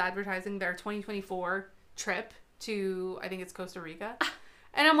High is advertising their 2024 trip to, I think it's Costa Rica.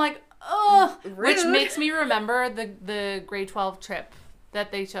 And I'm like, oh, which makes me remember the grade 12 trip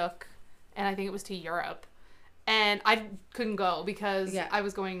that they took. And I think it was to Europe. And I couldn't go because I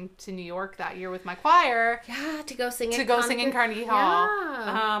was going to New York that year with my choir. Yeah, to go sing in Carnegie Hall.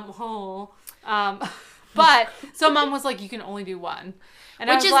 Yeah. But so Mom was like, you can only do one. And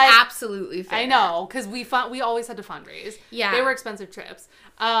which is like, absolutely fair. I know, because we always had to fundraise. Yeah. They were expensive trips.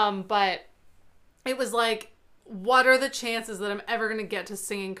 But it was like, what are the chances that I'm ever going to get to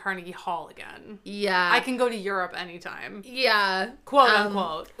sing in Carnegie Hall again? Yeah. I can go to Europe anytime. Yeah. Quote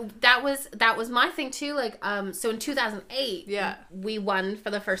unquote. That was my thing too. Like, so in 2008, we won for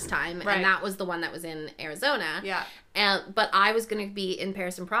the first time. Right. And that was the one that was in Arizona. Yeah. But I was going to be in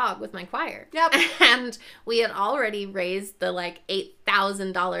Paris and Prague with my choir. Yep. And we had already raised the like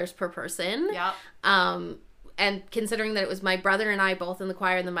 $8,000 per person. Yep. And considering that it was my brother and I both in the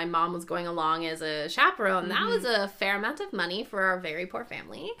choir and then my mom was going along as a chaperone, that was a fair amount of money for our very poor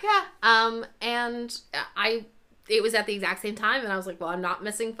family. Yeah. And it was at the exact same time and I was like, well, I'm not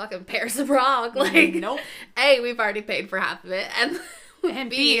missing fucking Paris and Prague. Like, nope. A, we've already paid for half of it. And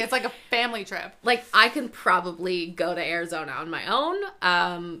B, it's like a family trip. Like, I can probably go to Arizona on my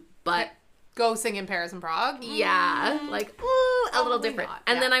own, but... Go sing in Paris and Prague? Yeah. Like, a little different. Not.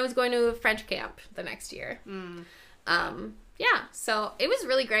 And then I was going to a French camp the next year. Yeah. So it was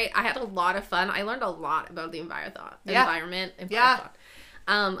really great. I had a lot of fun. I learned a lot about the environment. Yeah.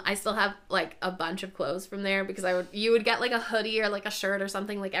 I still have like a bunch of clothes from there because you would get like a hoodie or like a shirt or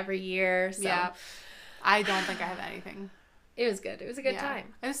something like every year. So. Yeah. I don't think I have anything. It was good. It was a good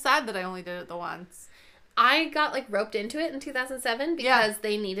time. It was sad that I only did it the once. I got like roped into it in 2007 because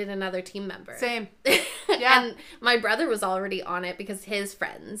they needed another team member. Same. Yeah. And my brother was already on it because his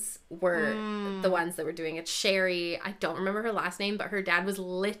friends were the ones that were doing it. Sherry, I don't remember her last name, but her dad was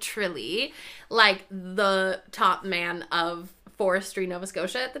literally like the top man of forestry Nova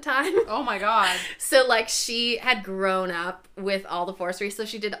Scotia at the time. Oh my god. So like she had grown up with all the forestry, so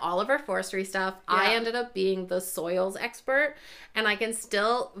she did all of her forestry stuff. I ended up being the soils expert, and I can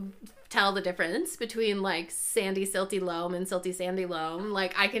still tell the difference between like sandy silty loam and silty sandy loam.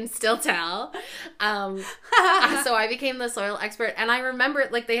 Like I can still tell. So I became the soil expert, and I remember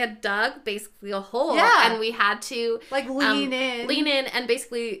like they had dug basically a hole, and we had to like lean in and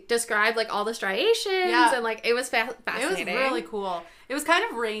basically describe like all the striations, and like it was fascinating. It was really cool. It was kind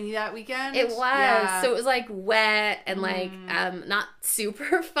of rainy that weekend. It was. So it was like wet and like not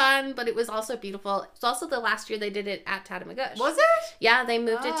super fun, but it was also beautiful. It was also the last year they did it at Tatamagouche. Was it? Yeah, they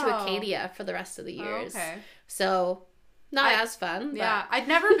moved it to Acadia for the rest of the years. Okay. So not as fun. But... Yeah, I'd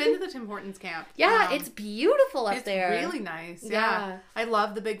never been to the Tim Hortons camp. Yeah, it's beautiful up there. It's really nice. Yeah. I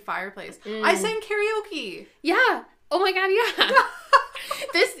love the big fireplace. I sang karaoke. Yeah. Oh my god, yeah.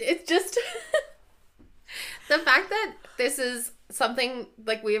 It's just the fact that this is something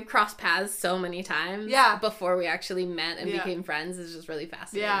like we have crossed paths so many times before we actually met and became friends is just really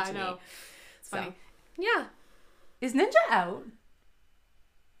fascinating to me. I know. It's funny. Yeah. Is Ninja out?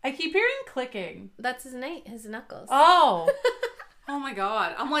 I keep hearing clicking. That's his knuckles. Oh. Oh my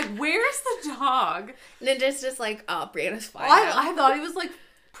god. I'm like, where's the dog? Ninja's just like, oh, Brianna's fine. I thought he was like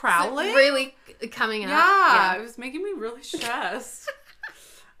prowling. Like, really coming out. Yeah. It was making me really stressed.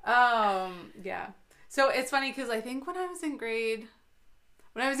 Yeah. So it's funny because I think when I was in grade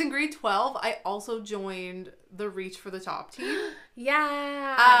 12, I also joined the Reach for the Top team.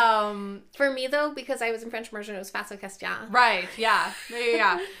 Yeah. For me though, because I was in French immersion, it was Face au Question. Right. Yeah.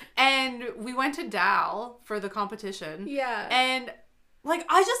 And we went to Dal for the competition. Yeah. And like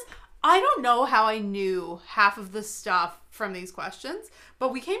I don't know how I knew half of the stuff from these questions,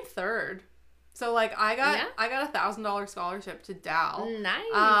 but we came third. So like I got $1,000 scholarship to Dal.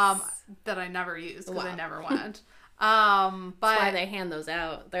 Nice. That I never used because I never went. But that's why they hand those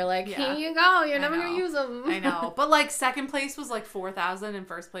out. They're like, here you go. You're never gonna use them. I know. But like second place was like $4,000 and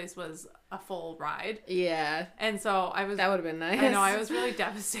first place was a full ride. Yeah. And so that would have been nice. I know. I was really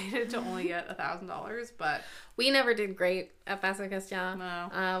devastated to only get $1,000, but we never did great at Face au Question.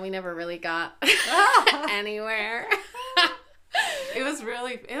 No. We never really got anywhere. It was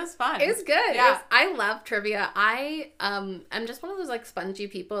fun. It was good. Yeah. I love trivia. I'm just one of those like spongy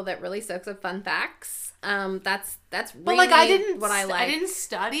people that really soaks up fun facts. That's really but like I didn't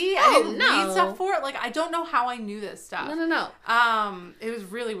study. I didn't read stuff for it. Like I don't know how I knew this stuff. No. It was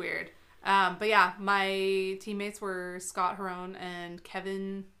really weird. But yeah, my teammates were Scott Harone and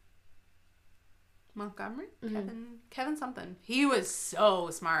Kevin Montgomery. Kevin something. He was so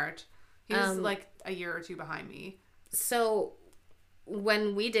smart. He was like a year or two behind me. So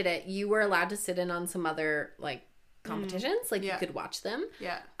when we did it, you were allowed to sit in on some other like competitions, like you could watch them.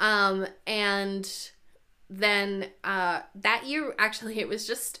 Yeah. And then that year, actually, it was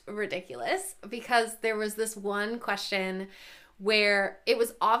just ridiculous because there was this one question where it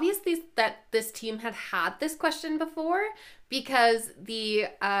was obvious that this team had this question before because the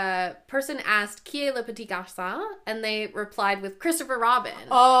person asked qui est le petit garçon, and they replied with Christopher Robin.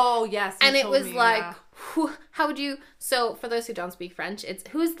 Oh, yes. And it was like, how would you... So, for those who don't speak French, it's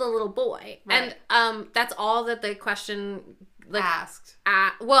who's the little boy? Right. And that's all that the question... like asked.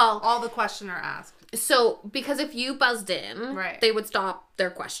 All the questioner asked. So, because if you buzzed in, they would stop their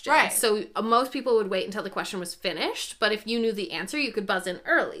question. Right. So, most people would wait until the question was finished. But if you knew the answer, you could buzz in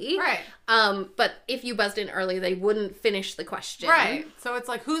early. Right. But if you buzzed in early, they wouldn't finish the question. Right. So, it's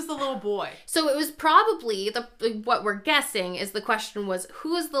like, who's the little boy? So, it was probably, what we're guessing is the question was,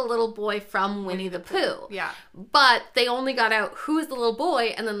 who is the little boy from Winnie the Pooh? Yeah. But they only got out, who is the little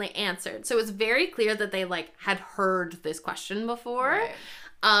boy? And then they answered. So, it was very clear that they, like, had heard this question before. Right.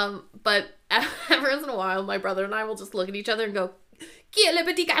 But every once in a while, my brother and I will just look at each other and go, qui est le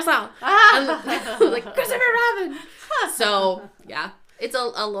petit garçon? And like, Christopher Robin. So, yeah. It's a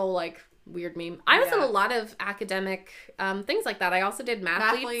little, like, weird meme. I was in a lot of academic things like that. I also did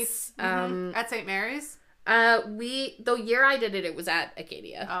mathletes. At St. Mary's? The year I did it, it was at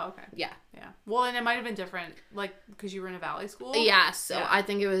Acadia. Oh, okay. Yeah. Yeah. Well, and it might have been different, like, because you were in a valley school? Yeah, so I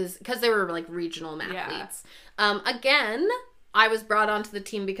think it was, because they were, like, regional mathletes. Yeah. Again... I was brought onto the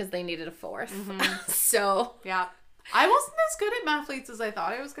team because they needed a fourth. So. Yeah. I wasn't as good at mathletes as I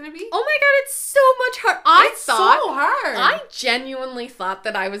thought I was going to be. Oh my god, it's so much hard. It's so hard. I genuinely thought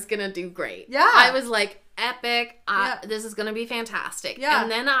that I was going to do great. Yeah. I was like, epic. This is going to be fantastic. Yeah.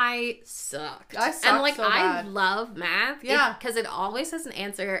 And then I sucked. And like, so bad. I love math. Yeah. Because it always has an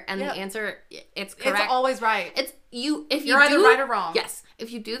answer, and the answer, it's correct. It's always right. If you're either right or wrong. Yes.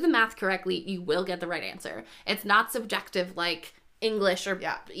 If you do the math correctly, you will get the right answer. It's not subjective like English or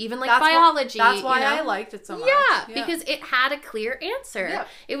even like biology. That's why I liked it so much. Yeah, because it had a clear answer. Yeah.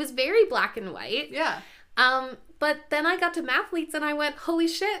 It was very black and white. Yeah. But then I got to mathletes and I went, holy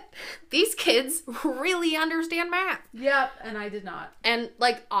shit, these kids really understand math. Yep, and I did not. And,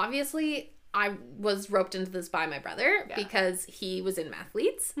 like, obviously, I was roped into this by my brother because he was in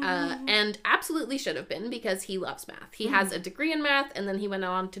mathletes and absolutely should have been because he loves math. He has a degree in math and then he went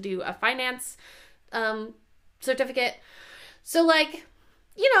on to do a finance certificate. So, like,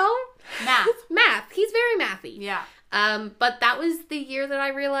 you know. Math. He's very mathy. Yeah. But that was the year that I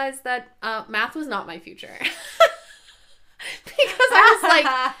realized that math was not my future. Because I was like,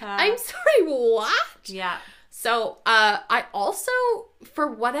 I'm sorry, what? Yeah. So I also, for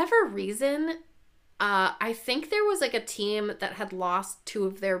whatever reason, I think there was like a team that had lost 2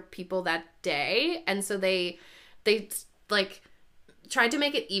 of their people that day. And so they like tried to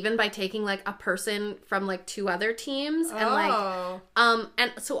make it even by taking like a person from like 2 other teams.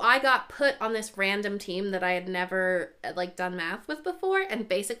 And so I got put on this random team that I had never like done math with before and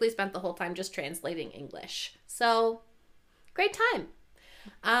basically spent the whole time just translating English. So great time.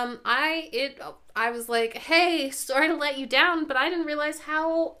 I was like, hey, sorry to let you down, but I didn't realize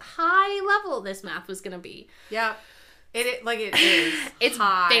how high level this math was going to be. Yeah. It is. It's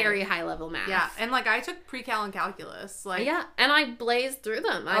high. Very high level math. Yeah. And like I took pre-cal and calculus. Like yeah. And I blazed through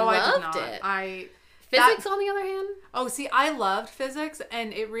them. I loved it. Physics on the other hand. Oh, see, I loved physics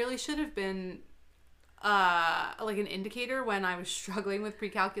and it really should have been like an indicator when I was struggling with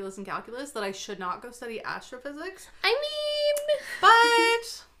pre-calculus and calculus that I should not go study astrophysics. I mean,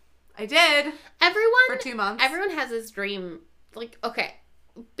 but I did. Everyone for 2 months. Everyone has this dream. Like, okay,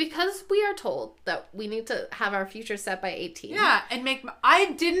 because we are told that we need to have our future set by 18. Yeah, and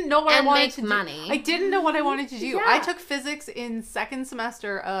I didn't know what I wanted to do. Money. I didn't know what I wanted to do. Yeah. I took physics in second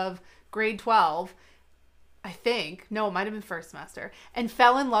semester of grade 12. I think. No, it might have been first semester. And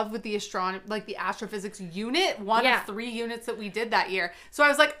fell in love with the astrophysics unit, one of 3 units that we did that year. So I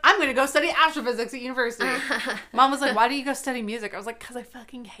was like, I'm going to go study astrophysics at university. Mom was like, why do you go study music? I was like, because I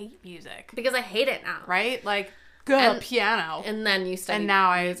fucking hate music. Because I hate it now. Right? Like, good piano. And then you study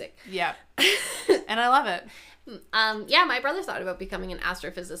music. Yeah. And I love it. Yeah, my brother thought about becoming an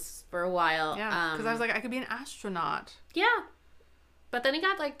astrophysicist for a while. Yeah, because I was like, I could be an astronaut. Yeah. But then he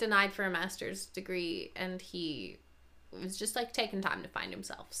got, like, denied for a master's degree, and he was just, like, taking time to find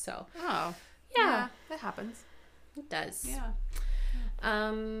himself, so. Oh. Yeah. That happens. It does. Yeah.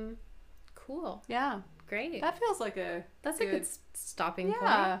 Cool. Yeah. Great. That feels like That's a good stopping point.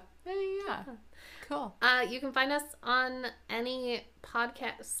 Yeah. Yeah. Cool. You can find us on any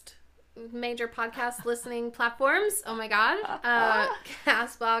major podcast listening platforms. Oh, my God.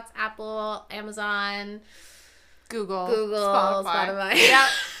 CastBox, Apple, Amazon... Google, Spotify. Yeah.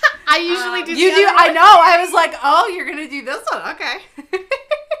 I usually do. You do. I know. I was like, oh, you're going to do this one. Okay.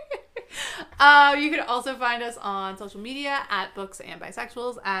 You can also find us on social media at Books and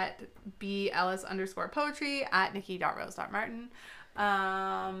Bisexuals, at BLS_poetry, at Nikki.rose.martin.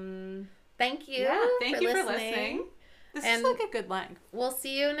 Thank you. Yeah, thank you for listening. This is like a good length. We'll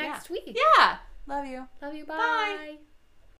see you next week. Yeah. Love you. Love you. Bye. Bye.